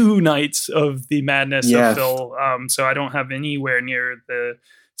experience 2 nights of the madness of Phil, so I don't have anywhere near the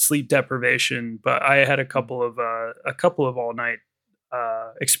sleep deprivation, but I had a couple of all night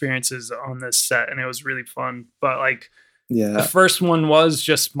experiences on this set, and it was really fun. But like the first one was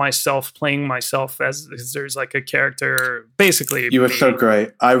just myself playing myself as there's like a character. Basically, you were so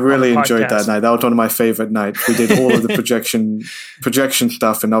great. I really enjoyed that night. That was one of my favorite nights. We did all of the projection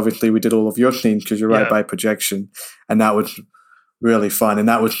stuff, and obviously we did all of your scenes because you're right by projection, and that was really fun. And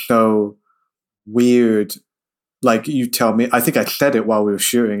that was so weird. Like, you tell me, I think I said it while we were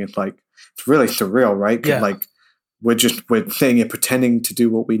shooting. It's like, it's really surreal, right? 'Cause, Yeah. like we're sitting here pretending to do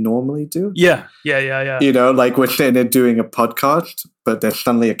what we normally do. Yeah. You know, like we're sitting there doing a podcast, but there's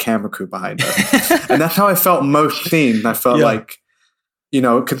suddenly a camera crew behind us. And that's how I felt most scenes. I felt like, you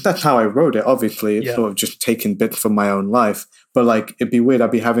know, because that's how I wrote it, obviously. It's sort of just taking bits from my own life. But like, it'd be weird. I'd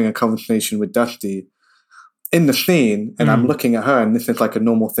be having a conversation with Dusty in the scene, and I'm looking at her, and this is like a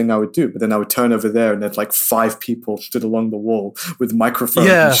normal thing I would do. But then I would turn over there, and there's like 5 people stood along the wall with microphones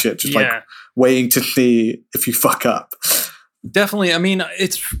and shit, just like waiting to see if you fuck up. Definitely. I mean,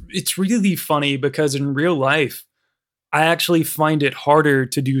 it's really funny because in real life, I actually find it harder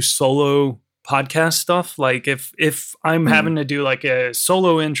to do solo podcast stuff. Like if I'm having to do like a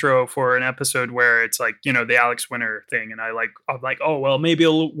solo intro for an episode where it's like, you know, the Alex Winter thing, and I'm like, oh well, maybe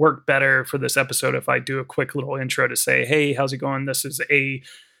it'll work better for this episode if I do a quick little intro to say, hey, how's it going? This is a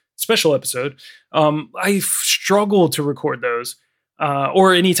special episode. I struggle to record those.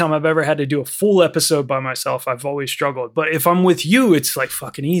 Or anytime I've ever had to do a full episode by myself, I've always struggled. But if I'm with you, it's like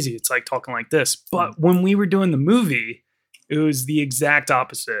fucking easy. It's like talking like this. But when we were doing the movie, it was the exact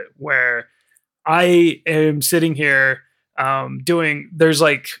opposite, where I am sitting here there's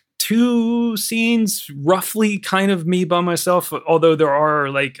like 2 scenes, roughly kind of me by myself, although there are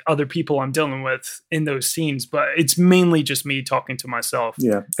like other people I'm dealing with in those scenes, but it's mainly just me talking to myself.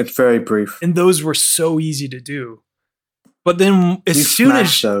 Yeah, it's very brief. And those were so easy to do. But then as soon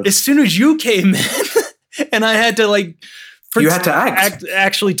as you came in and I had to like you had to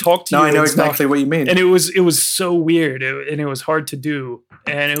actually talk to you. No, I know exactly what you mean. And it was so weird, and it was hard to do,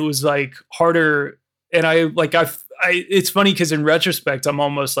 and it was like harder. And it's funny because in retrospect, I'm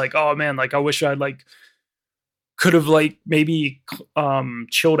almost like, oh man, like I wish I'd like could have like maybe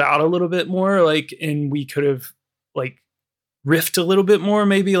chilled out a little bit more, like, and we could have like riffed a little bit more,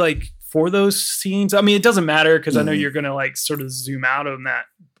 maybe like for those scenes. I mean, it doesn't matter because I know you're gonna like sort of zoom out on that.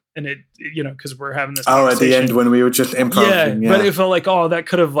 And it, you know, because we're having this conversation. At the end when we were just improv. Yeah, but it felt like, oh, that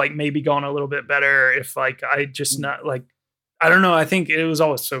could have like maybe gone a little bit better if like I just not like, I don't know. I think it was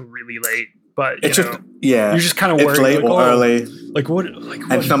always so really late, but you're just kind of worried. It's late like, or early. Like what?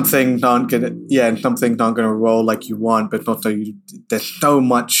 And something's not gonna roll like you want, but also there's so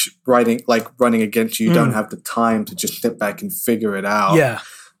much running against you. You don't have the time to just sit back and figure it out. Yeah.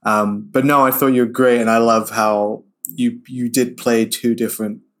 But no, I thought you were great, and I love how you did play 2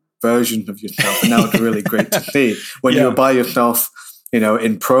 different versions of yourself, and that was really great to see. When you were by yourself, you know,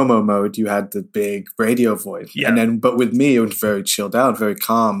 in promo mode, you had the big radio voice, and then but with me, it was very chilled out, very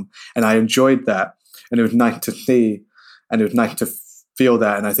calm, and I enjoyed that, and it was nice to see, and it was nice to feel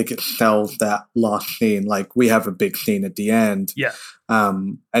that, and I think it sells that last scene. Like we have a big scene at the end,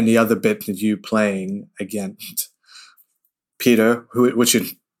 and the other bit is you playing against Peter, which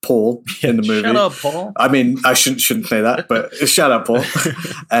is Paul in the movie. Shut up, Paul. I mean, I shouldn't say that, but shut up, Paul.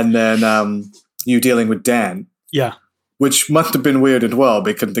 And then you dealing with Dan. Yeah. Which must have been weird as well,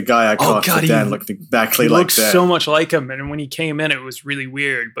 because the guy I cast for Dan looked exactly like Dan. He looked so much like him, and when he came in, it was really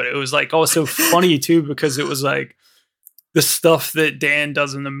weird. But it was like also funny too, because it was like the stuff that Dan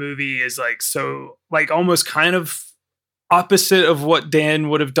does in the movie is like so like almost kind of opposite of what Dan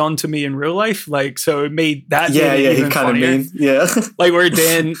would have done to me in real life. Like, so it made that he kind of mean. Yeah. Like where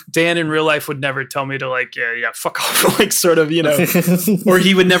Dan in real life would never tell me to like, yeah, fuck off. Like sort of, you know, or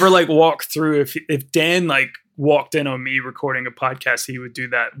he would never like walk through if Dan like walked in on me recording a podcast, he would do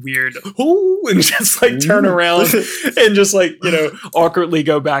that weird, and just like turn around and just like, you know, awkwardly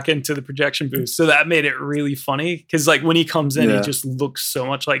go back into the projection booth. So that made it really funny. Cause like when he comes in, he just looks so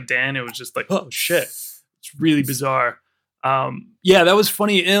much like Dan. It was just like, oh shit. It's really bizarre. That was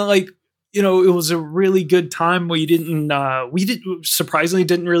funny. And like, you know, it was a really good time. We surprisingly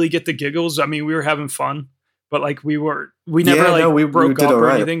didn't really get the giggles. I mean, we were having fun, but like we never broke up or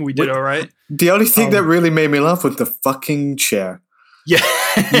anything. We did all right. The only thing that really made me laugh was the fucking chair. Yeah.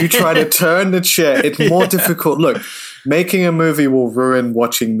 You try to turn the chair. It's more difficult. Look, making a movie will ruin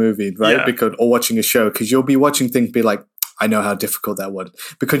watching movies, right? Yeah. Or watching a show, because you'll be watching things be like, I know how difficult that was,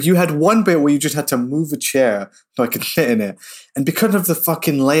 because you had one bit where you just had to move a chair so I could sit in it. And because of the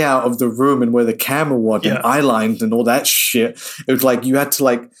fucking layout of the room and where the camera was and eye lines and all that shit, it was like you had to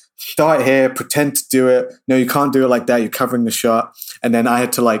like start here, pretend to do it. No, you can't do it like that. You're covering the shot. And then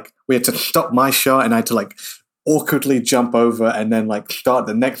we had to stop my shot, and I had to like awkwardly jump over and then like start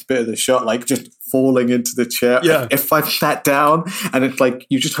the next bit of the shot, like just falling into the chair. Yeah. If I sat down, and it's like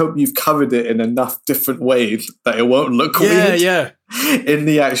you just hope you've covered it in enough different ways that it won't look weird. Yeah. In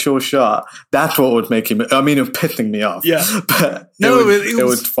the actual shot. That's what would make him. I mean, it was pissing me off. Yeah. But no, it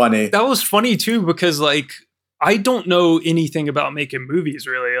was funny. That was funny too, because like I don't know anything about making movies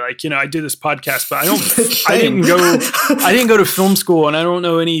really. Like, I do this podcast, but I didn't go to film school, and I don't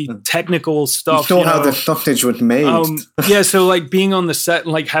know any technical stuff. You know how the sausage was made. Yeah. So like being on the set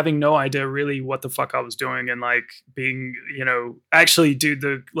and like having no idea really what the fuck I was doing, and like being, actually, dude,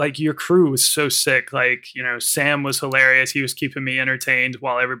 your crew was so sick. Like, Sam was hilarious. He was keeping me entertained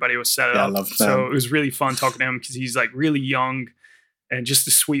while everybody was set up. I love Sam. So it was really fun talking to him because he's like really young. And just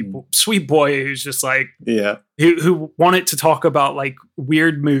a sweet boy who's just like, who wanted to talk about like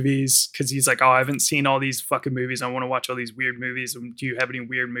weird movies because he's like, oh, I haven't seen all these fucking movies. I want to watch all these weird movies. Do you have any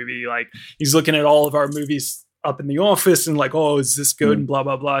weird movie? Like, he's looking at all of our movies up in the office and like, oh, is this good? And blah,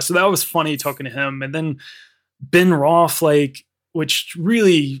 blah, blah. So that was funny talking to him. And then Ben Roth, like, which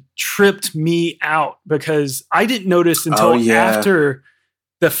really tripped me out because I didn't notice until after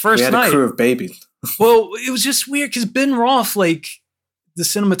the first night. We had a crew of babies. Well, it was just weird because Ben Roth, like, the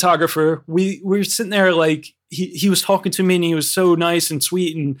cinematographer, we were sitting there like he was talking to me and he was so nice and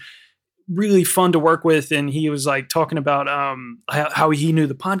sweet and really fun to work with, and he was like talking about how he knew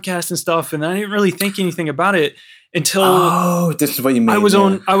the podcast and stuff, and I didn't really think anything about it until this is what you mean.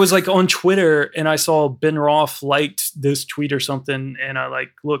 I was like on Twitter and I saw Ben Roth liked this tweet or something, and I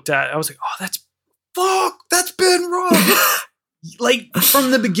like looked at it, I was like, oh, that's Ben Roth. Like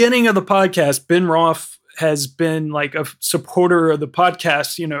from the beginning of the podcast, Ben Roth has been like a supporter of the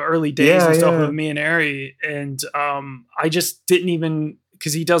podcast, early days and stuff with me and Ari. And I just didn't even,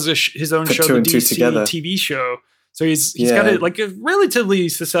 because he does his own show, the DC TV show. So he's got a relatively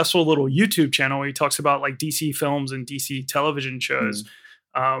successful little YouTube channel where he talks about like DC films and DC television shows.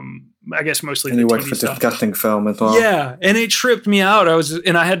 I guess mostly. And he worked for Disgusting Film as well. Yeah, and it tripped me out.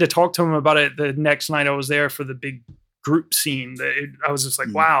 I had to talk to him about it the next night I was there for the big group scene. I was just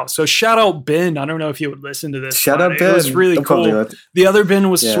like, wow. So shout out Ben. I don't know if you would listen to this. Shout out Ben. It was really cool. The other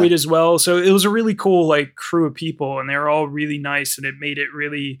Ben was sweet as well. So it was a really cool like crew of people, and they were all really nice, and it made it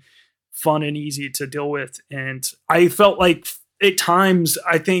really fun and easy to deal with. And I felt like at times,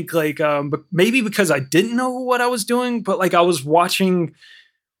 I think like maybe because I didn't know what I was doing, but like I was watching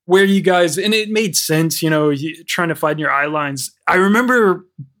where you guys, and it made sense, trying to find your eye lines. I remember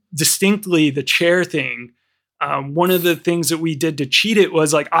distinctly the chair thing. One of the things that we did to cheat it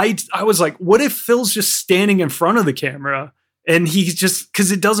was like, I was like, what if Phil's just standing in front of the camera and he's just,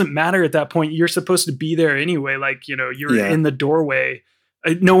 cause it doesn't matter at that point. You're supposed to be there anyway. Like, you're in the doorway.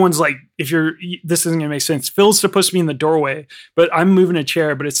 No one's like, this isn't gonna make sense. Phil's supposed to be in the doorway, but I'm moving a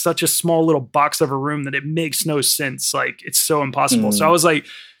chair, but it's such a small little box of a room that it makes no sense. Like it's so impossible. So I was like,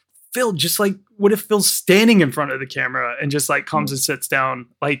 Phil, just like, what if Phil's standing in front of the camera and just like comes and sits down,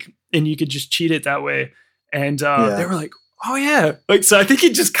 like, and you could just cheat it that way. And they were like, oh yeah. Like, so I think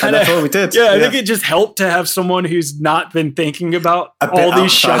it just kind of, that's what we did. I think it just helped to have someone who's not been thinking about all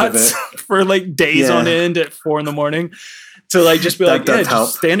these shots for like days on end at 4 a.m. to like, just be like,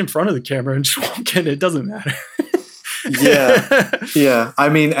 just stand in front of the camera and just walk in. It doesn't matter. Yeah. I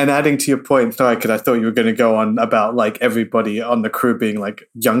mean, and adding to your point, sorry, because I thought you were going to go on about like everybody on the crew being like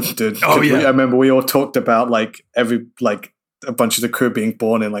youngsters. I remember we all talked about like a bunch of the crew being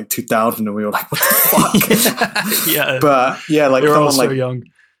born in like 2000, and we were like, what the fuck? But like someone like young.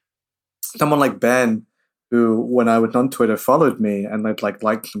 Someone like Ben, who when I was on Twitter followed me and I'd like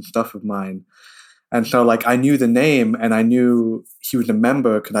liked some stuff of mine. And so like I knew the name and I knew he was a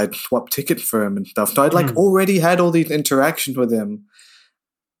member because I'd swapped tickets for him and stuff. So I'd like already had all these interactions with him.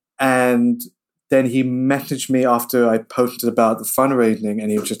 And then he messaged me after I posted about the fundraising, and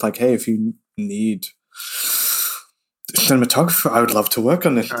he was just like, hey, if you need cinematographer, I would love to work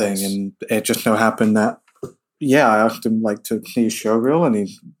on this thing. And it just so happened that I asked him like to see his showreel, and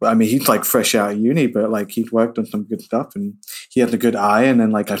he's like fresh out of uni, but like he'd worked on some good stuff and he had a good eye. And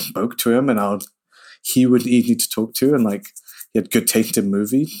then like I spoke to him, and he was easy to talk to, and like he had good taste in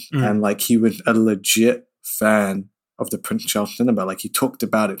movies, and like he was a legit fan of the Prince Charles Cinema. Like he talked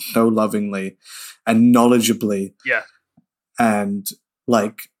about it so lovingly and knowledgeably. Yeah. And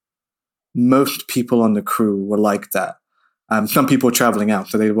like most people on the crew were like that. Some people were traveling out,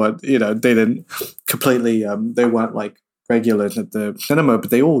 so they weren't, they didn't completely, they weren't like regulars at the cinema,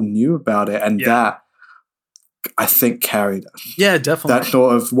 but they all knew about it. And that, I think, carried us. Yeah, definitely. That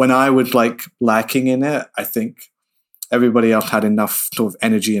sort of, when I was like lacking in it, I think everybody else had enough sort of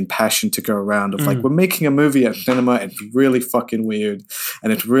energy and passion to go around of like, we're making a movie at cinema, and it's really fucking weird,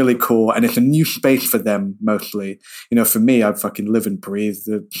 and it's really cool, and it's a new space for them mostly. For me, I fucking live and breathe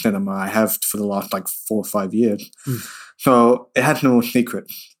the cinema. I have for the last like 4 or 5 years. So it had no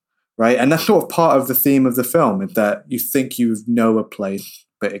secrets, right? And that's sort of part of the theme of the film, is that you think you know a place,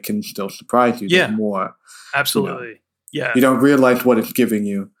 but it can still surprise you. There's more. Absolutely. You don't realize what it's giving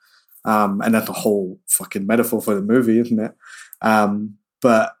you. And that's a whole fucking metaphor for the movie, isn't it?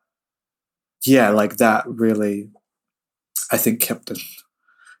 But yeah, like that really, I think kept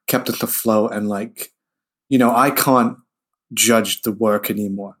us afloat. And like, you know, I can't judge the work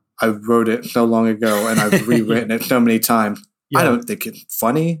anymore. I wrote it so long ago and I've rewritten it so many times. Yeah. I don't think it's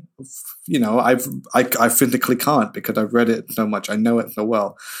funny. You know, I physically can't because I've read it so much. I know it so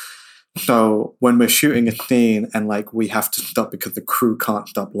well. So when we're shooting a scene and like we have to stop because the crew can't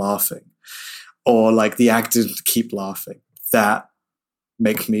stop laughing, or like the actors keep laughing, that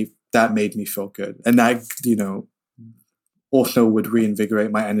made me feel good. And that, you know, also would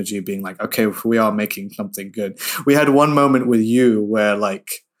reinvigorate my energy, being like, okay, we are making something good. We had one moment with you where like,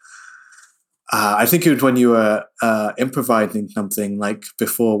 I think it was when you were improvising something like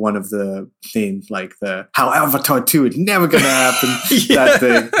before one of the scenes, like how Avatar 2 is never going to happen. That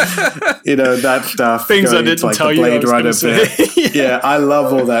thing, you know, that stuff. Things I didn't tell you. Blade Runner bit. Yeah, I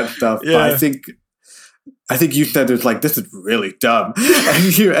love all that stuff. Yeah. But I think you said it was like, this is really dumb.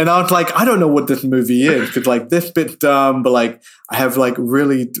 And I was like, I don't know what this movie is, because like this bit's dumb, but like I have like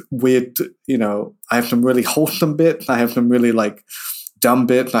really weird, you know, I have some really wholesome bits. I have some really like dumb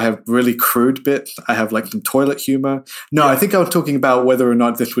bits. I have really crude bits. I have like some toilet humor. No, I think I was talking about whether or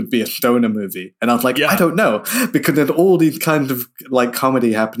not this would be a stoner movie. And I was like, I don't know, because there's all these kinds of like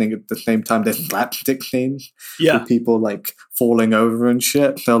comedy happening at the same time. There's slapstick scenes with people like falling over and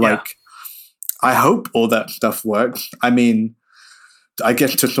shit. So like, I hope all that stuff works. I mean, I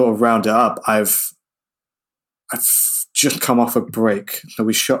guess to sort of round it up, I've just come off a break. So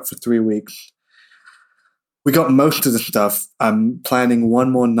we shot for 3 weeks. We got most of the stuff. I'm planning one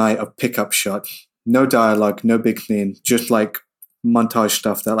more night of pickup shots. No dialogue, no big scene, just like montage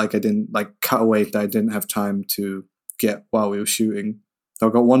stuff that like I didn't like cutaways that I didn't have time to get while we were shooting. So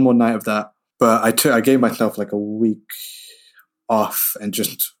I got one more night of that. But I gave myself like a week off and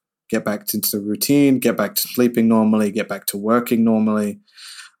just get back into the routine, get back to sleeping normally, get back to working normally.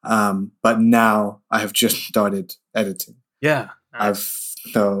 But now I have just started editing. Yeah. Nice.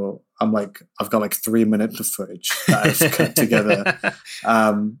 I've got like 3 minutes of footage that I've cut together.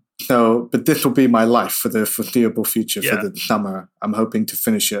 But this will be my life for the foreseeable future, for the summer. I'm hoping to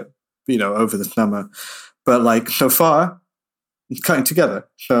finish it, you know, over the summer. But like so far, it's cutting together.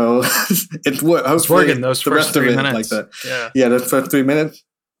 So it's working those first 3 minutes. Like that. Yeah, the first 3 minutes.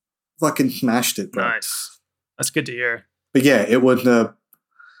 Fucking smashed it, bro. Nice. That's good to hear. But yeah, it was the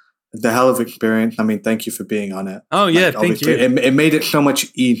hell of experience. I mean, thank you for being on it. Oh yeah, thank you. It made it so much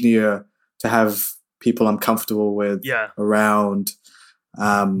easier to have people I'm comfortable with around.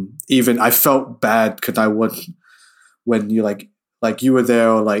 Even I felt bad because I was, when you like you were there,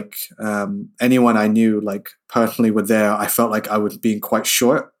 or like anyone I knew like personally were there, I felt like I was being quite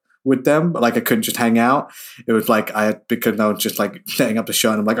short with them, but like I couldn't just hang out. It was like because I was just like setting up the show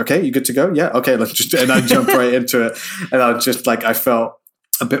and I'm like, okay, you good to go? Yeah, okay, let's just, and I jumped right into it. And I was just like, I felt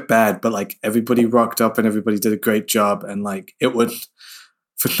a bit bad, but like everybody rocked up and everybody did a great job. And like it was,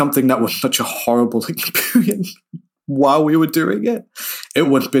 for something that was such a horrible experience while we were doing it, it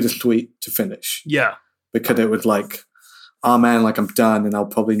was bittersweet to finish. Yeah. Because it was like, oh man, like I'm done and I'll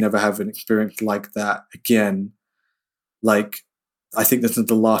probably never have an experience like that again. Like, I think this is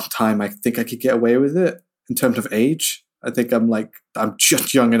the last time I think I could get away with it in terms of age. I think I'm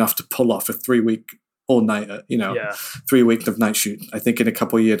just young enough to pull off a 3 week all-nighter, 3 weeks of night shoot. I think in a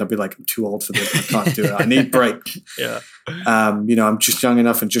couple of years I'll be like, I'm too old for this. I can't do it. I need break. Yeah. I'm just young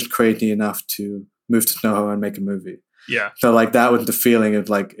enough and just crazy enough to move to Soho and make a movie. Yeah. So like that was the feeling of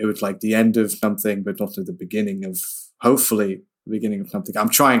like, it was like the end of something, but also the beginning of hopefully the beginning of something. I'm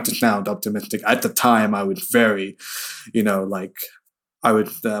trying to sound optimistic. At the time I was very, I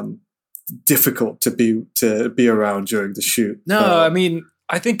was difficult to be around during the shoot. No, I mean,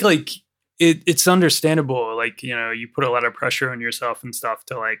 I think like it's understandable. Like, you put a lot of pressure on yourself and stuff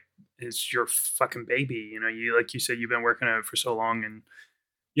to like, it's your fucking baby. You, like you said, you've been working on it for so long and,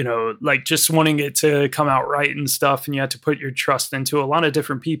 like just wanting it to come out right and stuff. And you had to put your trust into a lot of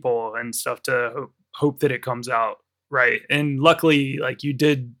different people and stuff to hope that it comes out right. And luckily, like you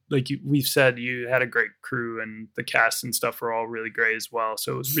did, like we've said, you had a great crew and the cast and stuff were all really great as well.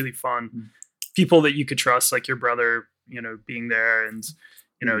 So it was really fun. Mm-hmm. People that you could trust, like your brother, being there and,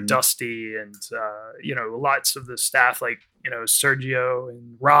 mm-hmm. Dusty and, lots of the staff, like, Sergio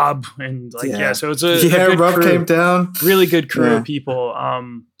and Rob and like, so it's a good Rob crew, came down. Really good crew of people.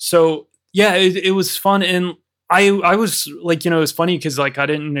 So yeah, it was fun. And I was like, it's funny because like I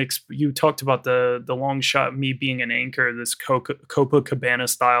didn't you talked about the long shot, me being an anchor, this Copacabana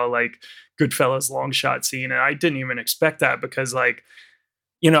style, like Goodfellas long shot scene. And I didn't even expect that because like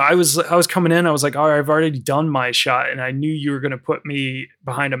I was coming in. I was like, all right, I've already done my shot, and I knew you were going to put me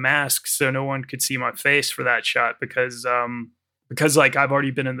behind a mask so no one could see my face for that shot because like I've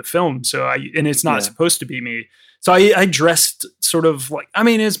already been in the film. So and it's not supposed to be me. So I dressed sort of like, I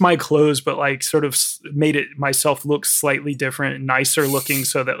mean, it's my clothes, but like sort of made it myself look slightly different and nicer looking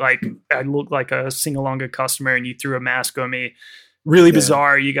so that like I look like a Sing-Alonga customer and you threw a mask on me. Really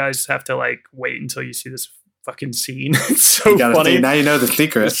bizarre. You guys have to like wait until you see this fucking scene. It's so funny. Now you know the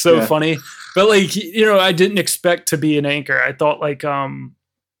secret. It's so funny. But like, I didn't expect to be an anchor. I thought like,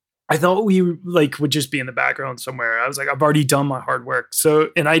 I thought we like would just be in the background somewhere. I was like, I've already done my hard work. So,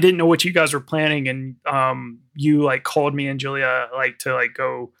 and I didn't know what you guys were planning. And you like called me and Julia like to like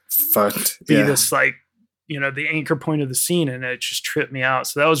go be this like, the anchor point of the scene, and it just tripped me out.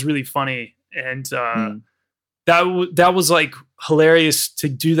 So that was really funny. And that was like hilarious to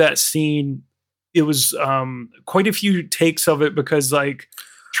do that scene. It was quite a few takes of it because like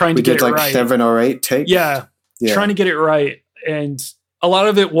trying to get it right. We did like 7 or 8 takes. Yeah, trying to get it right. And a lot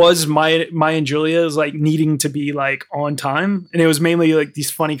of it was my and Julia's like needing to be like on time. And it was mainly like these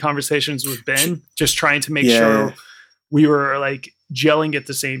funny conversations with Ben, just trying to make sure we were like gelling at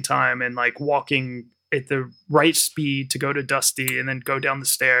the same time and like walking at the right speed to go to Dusty and then go down the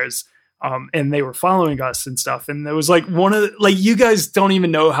stairs. And they were following us and stuff. And there was like you guys don't even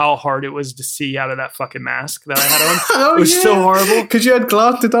know how hard it was to see out of that fucking mask that I had on. It was so horrible. Because you had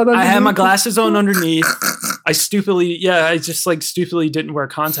glasses on underneath. I had my glasses on underneath. I just like stupidly didn't wear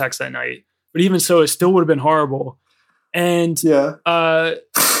contacts that night. But even so, it still would have been horrible. And the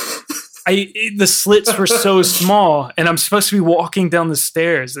slits were so small, and I'm supposed to be walking down the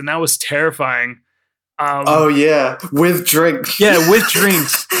stairs, and that was terrifying. With drinks. Yeah, with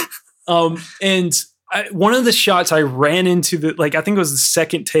drinks. And one of the shots I ran into I think it was the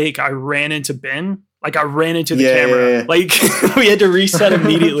second take, I ran into Ben. Like I ran into the camera. Yeah. Like we had to reset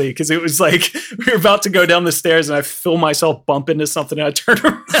immediately because it was like we were about to go down the stairs and I feel myself bump into something and I turn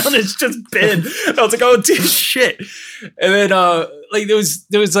around and it's just Ben. And I was like, oh dude, shit. And then like there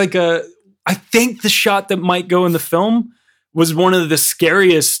was like I think the shot that might go in the film was one of the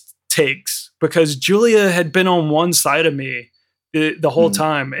scariest takes because Julia had been on one side of me the whole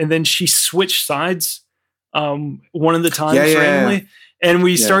time, and then she switched sides one of the times randomly, and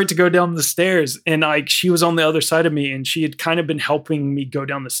we started to go down the stairs, and like she was on the other side of me, and she had kind of been helping me go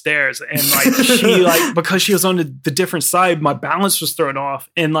down the stairs, and like she like because she was on the different side, my balance was thrown off,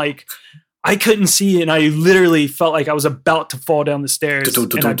 and like I couldn't see, and I literally felt like I was about to fall down the stairs,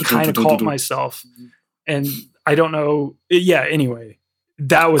 and I kind of caught myself, and I don't know. Yeah. Anyway.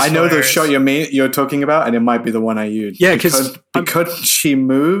 That was. I know the shot you're talking about, and it might be the one I used. Yeah, because she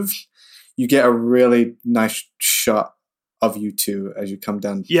moved, you get a really nice shot of you two as you come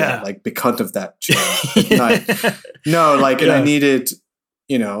down. Yeah, like because of that. I needed,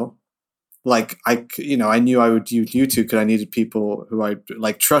 like I knew I would use you two because I needed people who I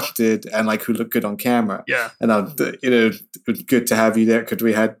like trusted and like who looked good on camera. Yeah, and it was good to have you there because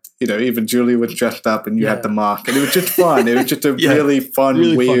we had even Julie was dressed up and you had the mark, and it was just fun. It was just a really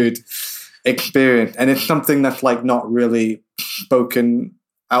fun, weird experience, and it's something that's like not really spoken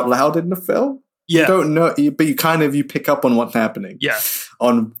out loud in the film. Yeah, you don't know, but you pick up on what's happening. Yeah,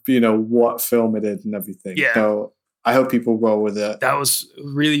 on what film it is and everything. Yeah. So I hope people roll with it. That was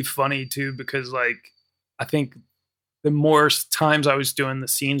really funny too, because like I think the more times I was doing the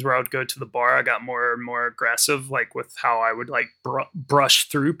scenes where I would go to the bar, I got more and more aggressive, like with how I would like brush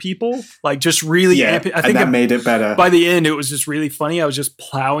through people, like just really. I think that made it better. By the end, it was just really funny. I was just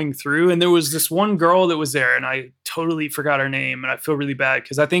plowing through, and there was this one girl that was there, and I totally forgot her name, and I feel really bad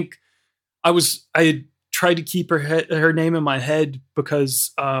because I think I had tried to keep her name in my head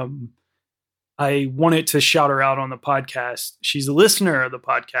because I wanted to shout her out on the podcast. She's a listener of the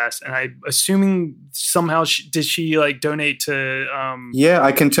podcast, and I'm assuming somehow did she like donate to? Yeah,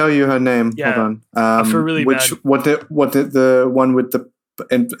 I can tell you her name. Yeah, hold on. I feel really bad. What the one with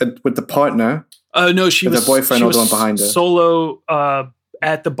the partner? No, she was the boyfriend or the one behind her. Solo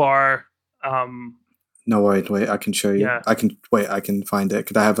at the bar. No, wait, I can show you. Yeah. I can find it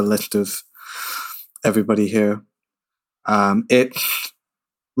because I have a list of everybody here. It's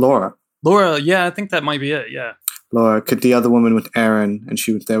Laura. Laura, yeah, I think that might be it. Yeah, Laura. Could the other woman with Aaron, and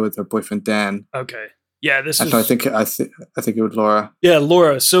she was there with her boyfriend Dan. Okay, yeah, I think it was Laura. Yeah,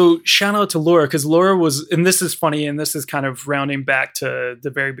 Laura. So shout out to Laura because Laura was, and this is funny, and this is kind of rounding back to the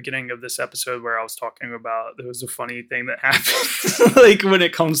very beginning of this episode where I was talking about there was a funny thing that happened, like when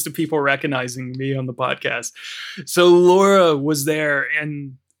it comes to people recognizing me on the podcast. So Laura was there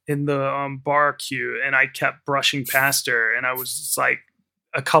in the bar queue, and I kept brushing past her, and I was just like.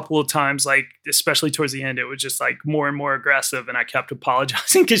 a couple of times, like especially towards the end, it was just like more and more aggressive, and I kept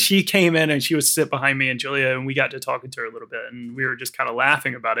apologizing because she came in and she was sit behind me and Julia, and we got to talking to her a little bit, and we were just kind of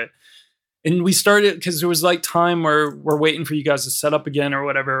laughing about it. And we started because there was like time where we're waiting for you guys to set up again or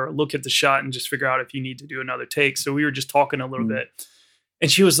whatever, or look at the shot and just figure out if you need to do another take. So we were just talking a little bit.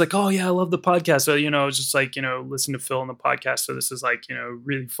 And she was like, oh, yeah, I love the podcast. So, you know, it's just like, you know, listen to Phil on the podcast. So this is like, you know,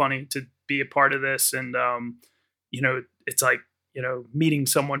 really funny to be a part of this. And, you know, it's like, you know, meeting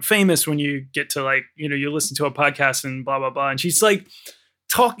someone famous when you get to like, you know, you listen to a podcast and blah, blah, blah. And she's like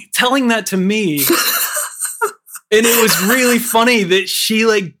telling that to me. And it was really funny that she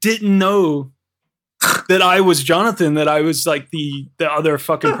like didn't know that I was Jonathan, that I was like the other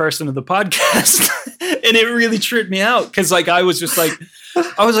fucking person of the podcast. And it really tripped me out because like I was just like,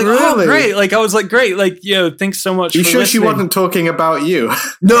 really? Oh, great. Like I was like, great. Like, you know, thanks so much. You for sure listening. she wasn't talking about you?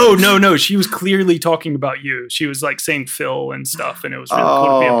 No. She was clearly talking about you. She was like saying Phil and stuff. And it was really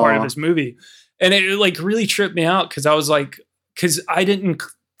cool to be a part of this movie. And it like really tripped me out because I was like, because I didn't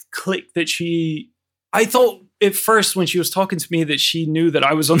click that I thought at first when she was talking to me that she knew that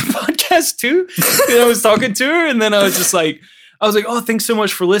I was on the podcast too. And I was talking to her, and then I was like, oh, thanks so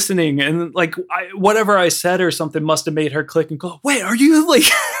much for listening. And like whatever I said or something must have made her click and go, wait, are you like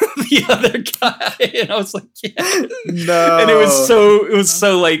the other guy? And I was like, yeah. No. And it was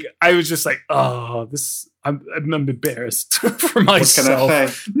so like, I was just like, oh, I'm embarrassed for myself. What can I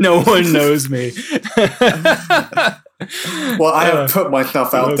say? No one knows me. Well, I have put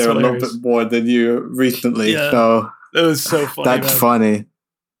myself out there hilarious. A little bit more than you recently. Yeah, so it was so funny. That's funny.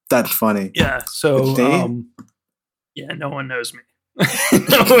 That's funny. Yeah. So, yeah, no one knows me.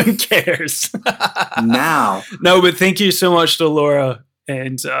 No one cares. Now. No, but thank you so much to Laura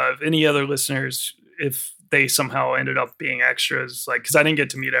and any other listeners, if they somehow ended up being extras, like, because I didn't get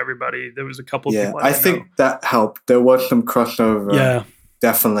to meet everybody. There was a couple of people I think that helped. There was some crossover. Yeah.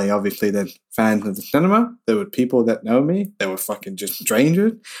 Definitely, obviously, there's fans of the cinema. There were people that know me. There were fucking just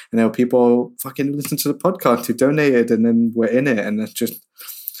strangers. And there were people fucking listen to the podcast who donated and then were in it. And it's just...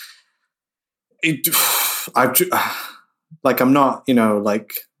 I'm not,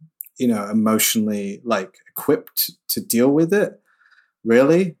 emotionally, equipped to deal with it,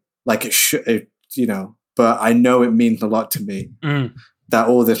 really. Like, it should, but I know it means a lot to me that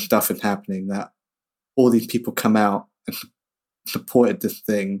all this stuff is happening, that all these people come out and supported this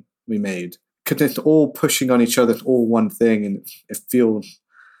thing we made, because it's all pushing on each other. It's all one thing, and it feels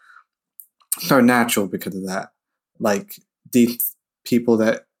so natural because of that. Like, these people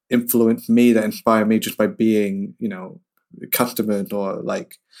that influence me, that inspire me just by being, customers or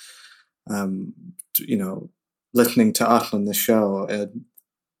listening to us on the show,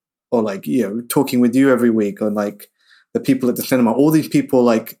 or talking with you every week, or the people at the cinema. All these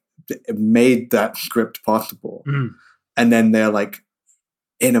people made that script possible. And then they're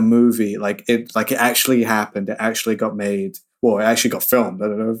in a movie, it actually happened. It actually got made. Well, it actually got filmed. I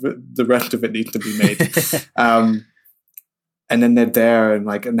don't know if the rest of it needs to be made. And then they're there, and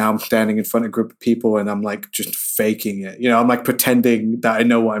now I'm standing in front of a group of people, and I'm just faking it. I'm pretending that I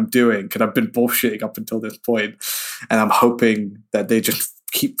know what I'm doing, because I've been bullshitting up until this point, and I'm hoping that they just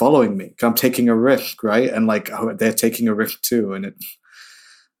keep following me, because I'm taking a risk, right? And they're taking a risk too, and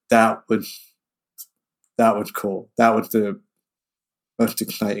that was cool. That was the most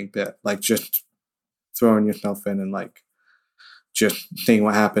exciting bit. Just throwing yourself in and just seeing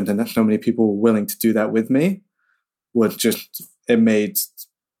what happened, and that so many people were willing to do that with me was just, it made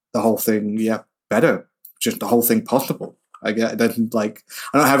the whole thing better. Just the whole thing possible. I don't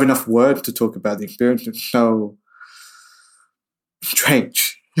have enough words to talk about the experience. It's so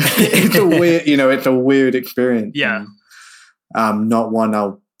strange. It's a weird, it's a weird experience. Yeah. And, not one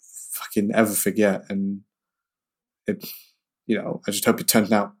I'll fucking ever forget. And it, I just hope it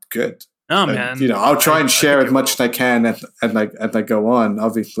turns out good. Oh, man. I'll try and share as much as I can as I go on.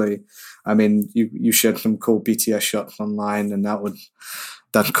 Obviously, I mean, you shared some cool BTS shots online, and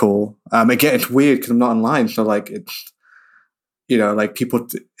that's cool. Again, it's weird because I'm not online, so it's people,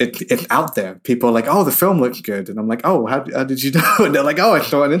 it's out there. People are like, oh, the film looks good, and I'm like, oh, how did you know? And they're like, oh, I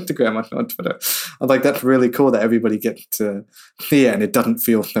saw it on Instagram, I saw it on Twitter. I'm like, that's really cool that everybody gets to see it, and it doesn't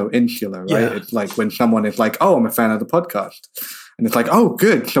feel so insular, right? Yeah. It's when someone is like, oh, I'm a fan of the podcast. And it's oh,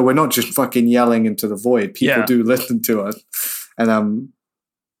 good. So we're not just fucking yelling into the void. People do listen to us. And I'm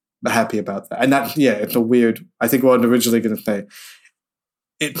happy about that. And that's, it's a weird, I think what I was originally going to say,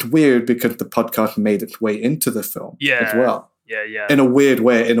 it's weird because the podcast made its way into the film as well. Yeah. In a weird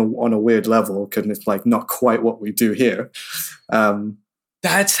way, on a weird level, because it's not quite what we do here.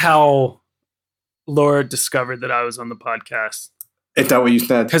 That's how Laura discovered that I was on the podcast. Is that what you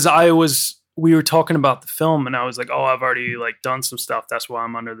said? Because I was we were talking about the film, and I was like, "Oh, I've already like done some stuff. That's why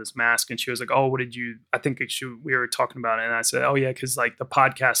I'm under this mask." And she was like, "Oh, what did you?" I think we were talking about it, and I said, "Oh yeah, because like the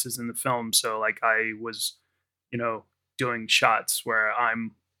podcast is in the film, so like I was, doing shots where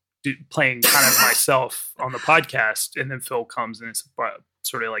I'm playing kind of myself on the podcast, and then Phil comes and it's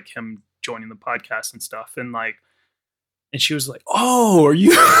sort of like him joining the podcast and stuff, and like." And she was like, "Oh, are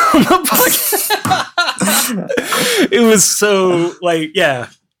you on the podcast?" It was so like, yeah.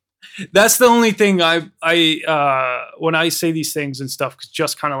 That's the only thing I when I say these things and stuff,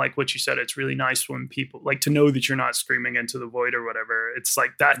 just kind of like what you said, it's really nice when people like to know that you're not screaming into the void or whatever. It's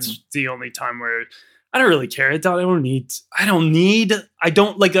like that's the only time where I don't really care. I literally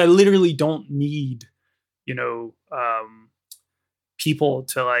don't need, people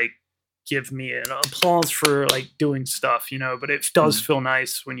to like give me an applause for like doing stuff, but it does feel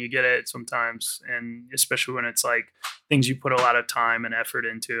nice when you get it sometimes, and especially when it's like things you put a lot of time and effort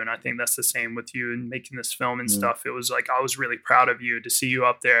into. And I think that's the same with you and making this film and stuff. It was like I was really proud of you to see you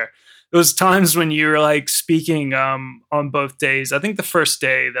up there. There was times when you were like speaking on both days. I think the first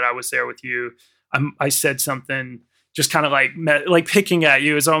day that I was there with you, I said something just kind of like picking at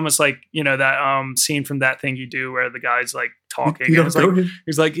you. It's almost like, that scene from That Thing You Do where the guy's like talking.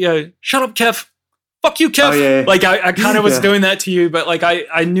 He's like, yeah, shut up, Kev. Fuck you, Kev. Oh, yeah. Like I kind of was doing that to you, but like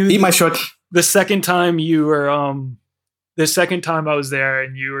I knew eat my short. The second time you were the second time I was there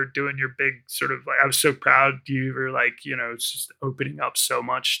and you were doing your big sort of like, I was so proud. You were like, just opening up so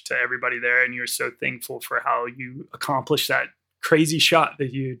much to everybody there, and you were so thankful for how you accomplished that crazy shot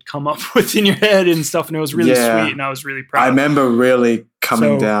that you'd come up with in your head and stuff, and it was really sweet, and I was really proud. I remember really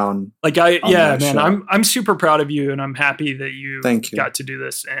coming down. Like man, shot. I'm super proud of you, and I'm happy that you Thank you. got to do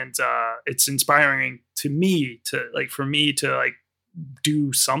this, and it's inspiring to me for me to like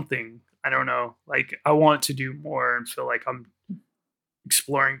do something. I don't know, like I want to do more and feel like I'm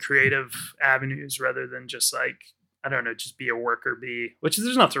exploring creative avenues rather than just like, I don't know, just be a worker bee, which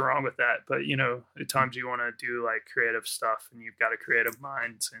there's nothing wrong with that. But, at times you want to do like creative stuff and you've got a creative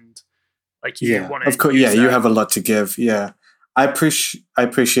mind, and like, you want to. Of course. Yeah. You have a lot to give. Yeah. I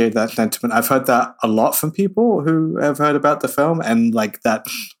appreciate that sentiment. I've heard that a lot from people who have heard about the film, and like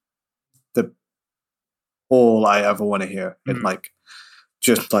that's all I ever want to hear. Mm-hmm. And like,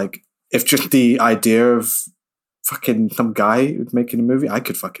 just like, if just the idea of fucking some guy making a movie, I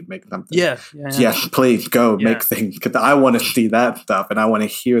could fucking make something. Yeah. Yes, please go make things, because I want to see that stuff and I want to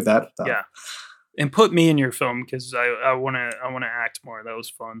hear that stuff. Yeah, and put me in your film because I want to act more. That was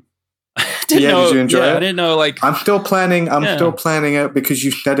fun. Did you enjoy it? I didn't know. Like, I'm still planning it because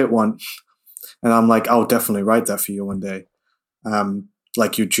you said it once, and I'm like, I'll definitely write that for you one day.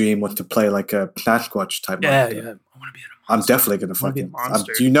 Like your dream was to play like a Sasquatch type. Yeah. I want to be a monster. I'm definitely gonna fucking.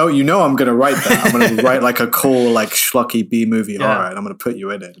 You know, I'm gonna write that. I'm gonna write like a cool, like schlocky B movie horror, and I'm gonna put you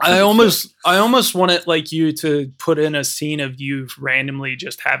in it. I almost want it like you to put in a scene of you randomly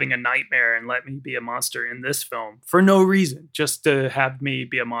just having a nightmare and let me be a monster in this film for no reason, just to have me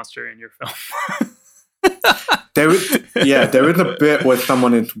be a monster in your film. There is a bit where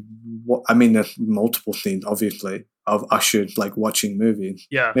someone is. I mean, there's multiple scenes, obviously, of Usher like watching movies.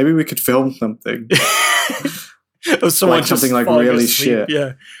 Yeah, maybe we could film something. Someone like something like really asleep.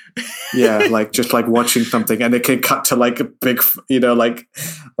 Shit. Yeah, like just like watching something, and it can cut to like a big, like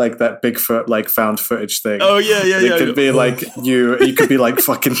that Bigfoot like found footage thing. Oh yeah. It could be like you could be like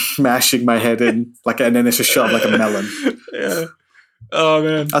fucking smashing my head in like, and then it's a shot of like a melon. Yeah. Oh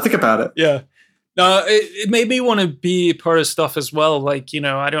man, I'll think about it. Yeah. No, it made me want to be part of stuff as well. Like,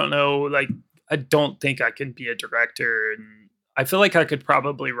 I don't know, like I don't think I can be a director, and I feel like I could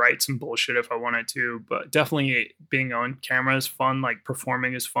probably write some bullshit if I wanted to, but definitely being on camera is fun. Like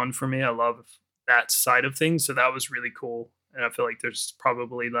performing is fun for me. I love that side of things. So that was really cool. And I feel like there's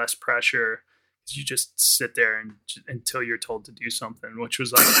probably less pressure because you just sit there until you're told to do something, which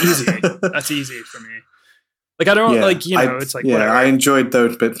was like easy. That's easy for me. Like, I don't it's like, whatever. I enjoyed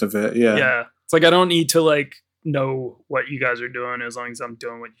those bits of it. Yeah. Yeah. It's like, I don't need to like know what you guys are doing as long as I'm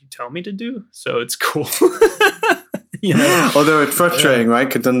doing what you tell me to do. So it's cool. Although it's frustrating, right?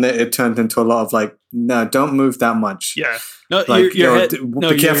 Because then it turns into a lot of like, no, don't move that much. Yeah. No, like,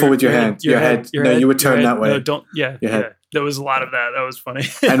 be careful with your hand. Your head. No, you would turn that way. No, don't. Yeah. There was a lot of that. That was funny.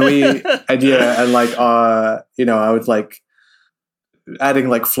 and I would like adding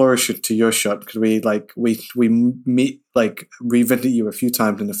like flourish to your shot because we meet like revisit you a few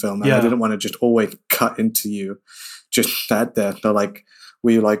times in the film, and I didn't want to just always cut into you, just sat there. So like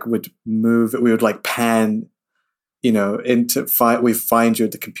we like would move. We would like pan. Into fight, we find you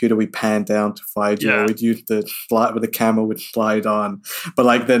at the computer, we pan down to find you, we'd use the slide with the camera would slide on. But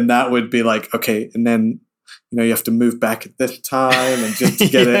like then that would be like, okay, and then you have to move back at this time, and just to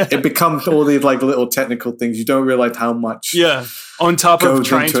get it becomes all these like little technical things. You don't realize how much on top of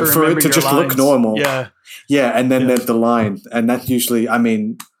trying to for it to just lines. look normal. And then there's the line, and that's usually, I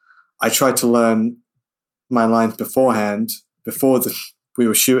mean, I tried to learn my lines beforehand before we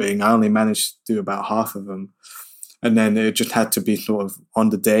were shooting. I only managed to do about half of them, and then it just had to be sort of on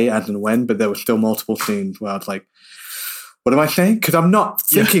the day as and when. But there were still multiple scenes where I was like, what am I saying? Because I'm not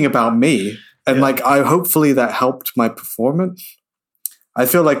thinking about me. And like, hopefully that helped my performance. I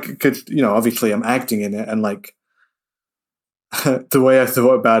feel like, because, obviously I'm acting in it. And like, the way I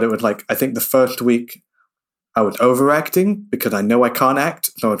thought about it was like, I think the first week I was overacting because I know I can't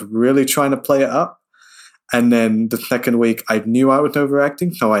act. So I was really trying to play it up. And then the second week I knew I was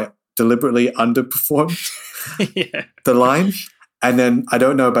overacting. So I deliberately underperformed the lines. And then I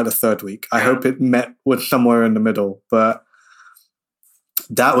don't know about the third week. I hope it was somewhere in the middle. But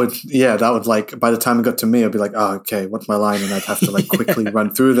that was like, by the time it got to me, I'd be like, oh, okay, what's my line? And I'd have to like quickly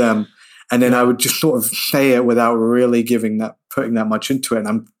run through them. And then I would just sort of say it without really putting that much into it. And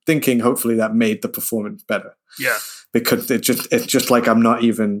I'm thinking hopefully that made the performance better. Yeah. Because it's just like I'm not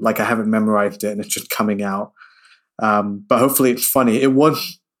even, like I haven't memorized it and it's just coming out. But hopefully it's funny. It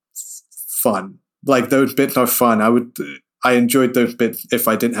was fun. Like those bits are fun. I enjoyed those bits if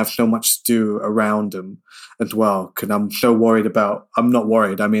I didn't have so much to do around them as well. Because I'm not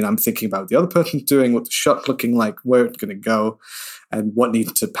worried. I mean, I'm thinking about the other person's doing, what the shot's looking like, where it's going to go, and what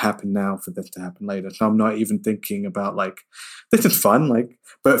needs to happen now for this to happen later. So I'm not even thinking about like, this is fun. Like,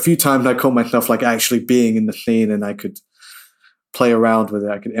 but a few times I caught myself like actually being in the scene, and I could play around with it.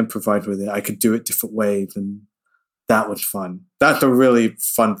 I could improvise with it. I could do it different ways. And that was fun. That's a really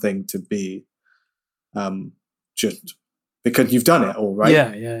fun thing to be, just because you've done it all, right?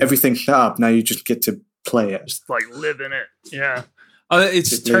 Yeah. Everything's set up. Now you just get to play it. Just like live in it. Yeah. And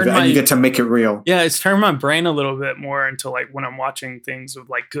you get to make it real. Yeah, it's turned my brain a little bit more into like when I'm watching things with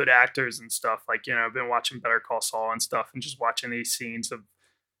like good actors and stuff. Like, I've been watching Better Call Saul and stuff, and just watching these scenes of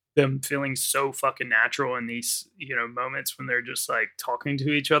them feeling so fucking natural in these, moments when they're just like talking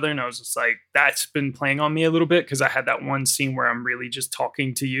to each other. And I was just like, that's been playing on me a little bit, because I had that one scene where I'm really just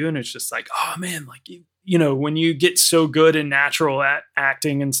talking to you, and it's just like, oh man, like when you get so good and natural at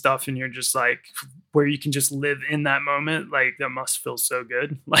acting and stuff, and you're just like, where you can just live in that moment, like that must feel so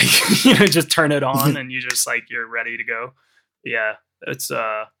good. Like, just turn it on and you just like, you're ready to go. Yeah. It's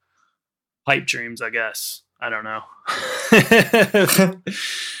pipe dreams, I guess. I don't know.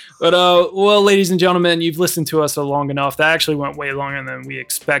 But, well, ladies and gentlemen, you've listened to us long enough. That actually went way longer than we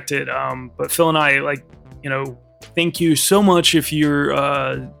expected. But Phil and I, thank you so much if you're,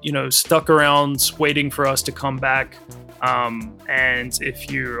 stuck around waiting for us to come back. And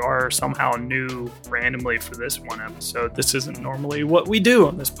if you are somehow new randomly for this one episode, this isn't normally what we do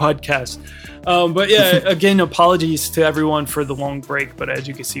on this podcast. But yeah, again, apologies to everyone for the long break, but as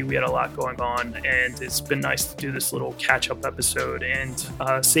you can see, we had a lot going on, and it's been nice to do this little catch-up episode and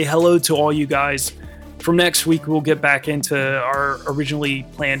say hello to all you guys. From next week, we'll get back into our originally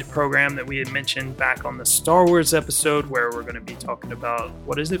planned program that we had mentioned back on the Star Wars episode, where we're going to be talking about,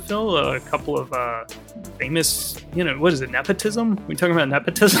 what is it, Phil? A couple of famous, what is it, nepotism? We talking about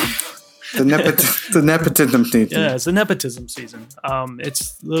nepotism? The nepotism season. Yeah, it's the nepotism season.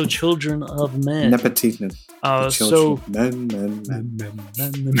 It's the children of men. Nepotism.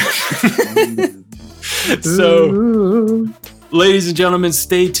 So, ladies and gentlemen,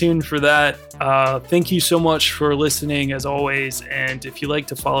 stay tuned for that. Thank you so much for listening, as always. And if you like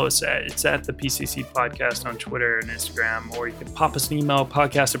to follow us, it's at the PCC Podcast on Twitter and Instagram, or you can pop us an email,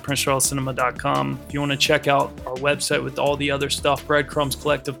 podcast@PrinceCharlesCinema.com. If you want to check out our website with all the other stuff,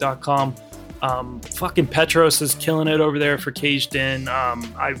 breadcrumbscollective.com. Fucking Petros is killing it over there for Caged In.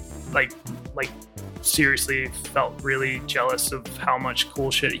 I seriously felt really jealous of how much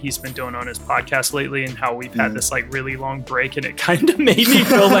cool shit he's been doing on his podcast lately, and how we've had this like really long break, and it kind of made me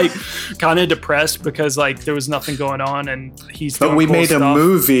feel like kind of depressed, because like there was nothing going on, and he's doing we cool made stuff. A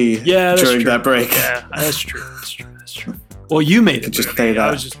movie during that break. Yeah, that's true. Well, you made it. Just say that. I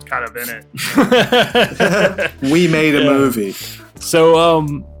was just kind of in it. We made a movie.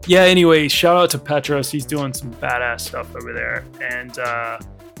 So, anyway, shout out to Petros. He's doing some badass stuff over there. And,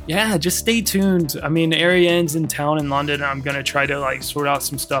 just stay tuned. I mean, Ariane's in town in London. I'm going to try to, sort out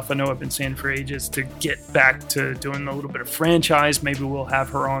some stuff. I know I've been saying for ages to get back to doing a little bit of franchise. Maybe we'll have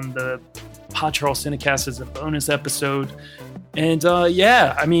her on the Pod Charles Cinecast as a bonus episode. And,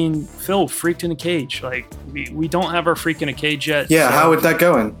 I mean, Phil, Freaked in a Cage. We don't have our Freak in a Cage yet. Yeah, so how is that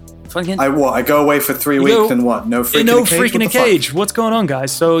going? I go away for 3 weeks and what? No Freak in a Cage? What's going on,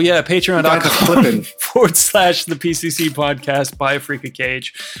 guys? So yeah, patreon.com/the PCC podcast, buy a Freak a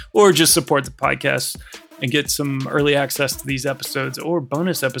Cage, or just support the podcast and get some early access to these episodes or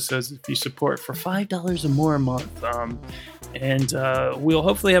bonus episodes if you support for $5 or more a month. And we'll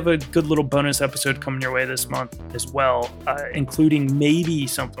hopefully have a good little bonus episode coming your way this month as well, including maybe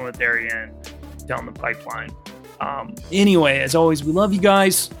something with Ariane down the pipeline. Anyway, as always, we love you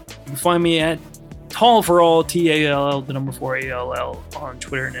guys. You can find me at Tall for All, TALL, the number 4 ALL on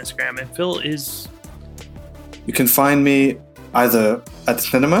Twitter and Instagram. And Phil is... You can find me either at the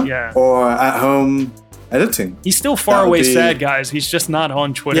cinema or at home editing. He's still far away sad, guys. He's just not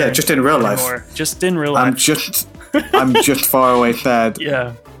on Twitter. Yeah, just in real life. Just in real life. I'm just far away sad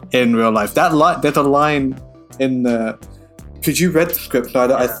in real life. There's a line in the... Because you read the script,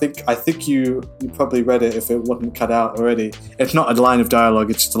 I think you probably read it if it wasn't cut out already. It's not a line of dialogue,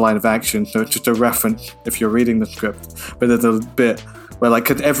 it's just a line of action, so it's just a reference if you're reading the script. But there's a bit where, like,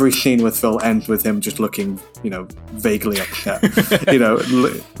 'cause every scene with Phil ends with him just looking, vaguely upset,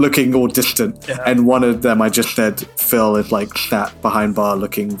 looking all distant. Yeah. And one of them, I just said, Phil is, like, sat behind bar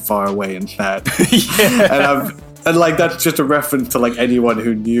looking far away and sad. And like that's just a reference to like anyone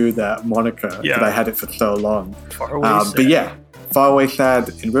who knew that moniker that I had it for so long. Far away sad. But yeah, far away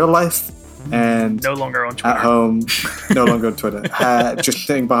sad in real life and no longer on Twitter. At home, no longer on Twitter. Just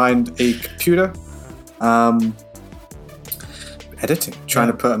sitting behind a computer, editing, trying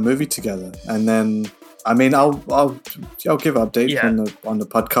to put a movie together, and then I'll give updates on the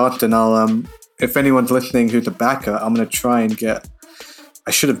podcast, and I'll if anyone's listening who's a backer, I'm gonna try and get.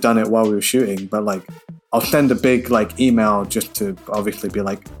 I should have done it while we were shooting, but like. I'll send a big like email just to obviously be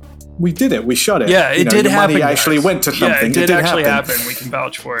like, we did it, we shot it. Yeah, it did happen. Money actually went to something. Yeah, it did actually happen. We can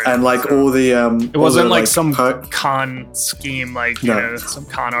vouch for it. And like all the it wasn't like some con scheme, like some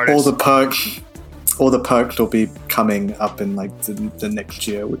con artist. All the perks will be coming up in like the next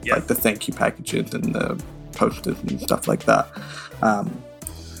year with like the thank you packages and the posters and stuff like that.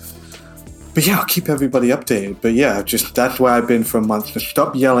 But yeah, I'll keep everybody updated. But yeah, just that's where I've been for a month. Just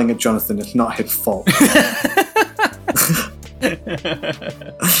stop yelling at Jonathan. It's not his fault.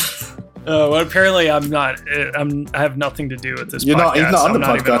 Well, apparently I'm not. I have nothing to do with this. He's not on the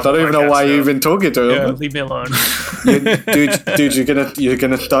podcast. I don't even know why you're even talking to him. Yeah, leave me alone. dude, you're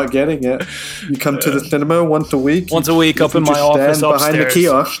gonna start getting it. You come to the cinema once a week. Once a week, up in my office upstairs. Behind the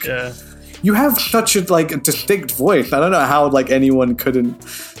kiosk. Yeah. You have such a distinct voice. I don't know how anyone couldn't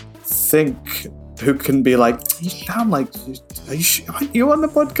think who can be like, you sound like, are you on the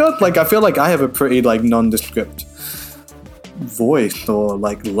podcast? Like, I feel like I have a pretty like nondescript voice or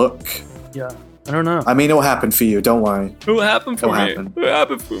like look. Yeah, I don't know. I mean, it'll happen for you. Don't worry. It'll happen for me. It'll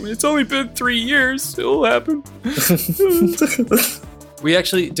happen for me. It's only been 3 years. It'll happen.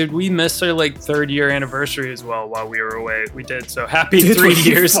 Did we miss our like 3rd year anniversary as well while we were away? We did. So happy 3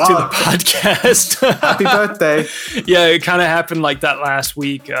 years to the podcast. Happy birthday. Yeah, it kind of happened like that last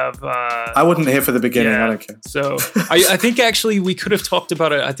week of... I wasn't here for the beginning. I don't care. So I think actually we could have talked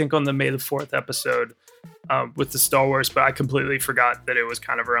about it, I think on the May the 4th episode with the Star Wars, but I completely forgot that it was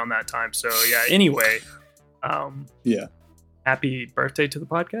kind of around that time. So yeah, anyway. Happy birthday to the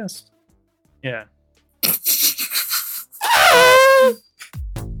podcast. Yeah.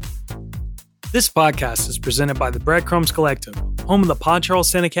 This podcast is presented by the Breadcrumbs Collective, home of the Pod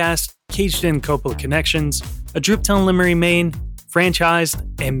Charles Cinecast, Caged In Coppola Connections, A Driptown Limerick, Maine, Franchised,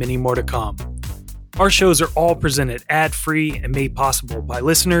 and many more to come. Our shows are all presented ad-free and made possible by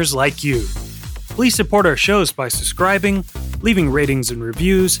listeners like you. Please support our shows by subscribing, leaving ratings and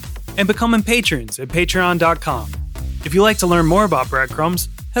reviews, and becoming patrons at patreon.com. If you'd like to learn more about Breadcrumbs,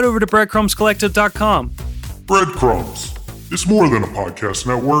 head over to breadcrumbscollective.com. Breadcrumbs. It's more than a podcast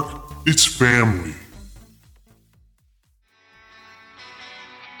network. It's family.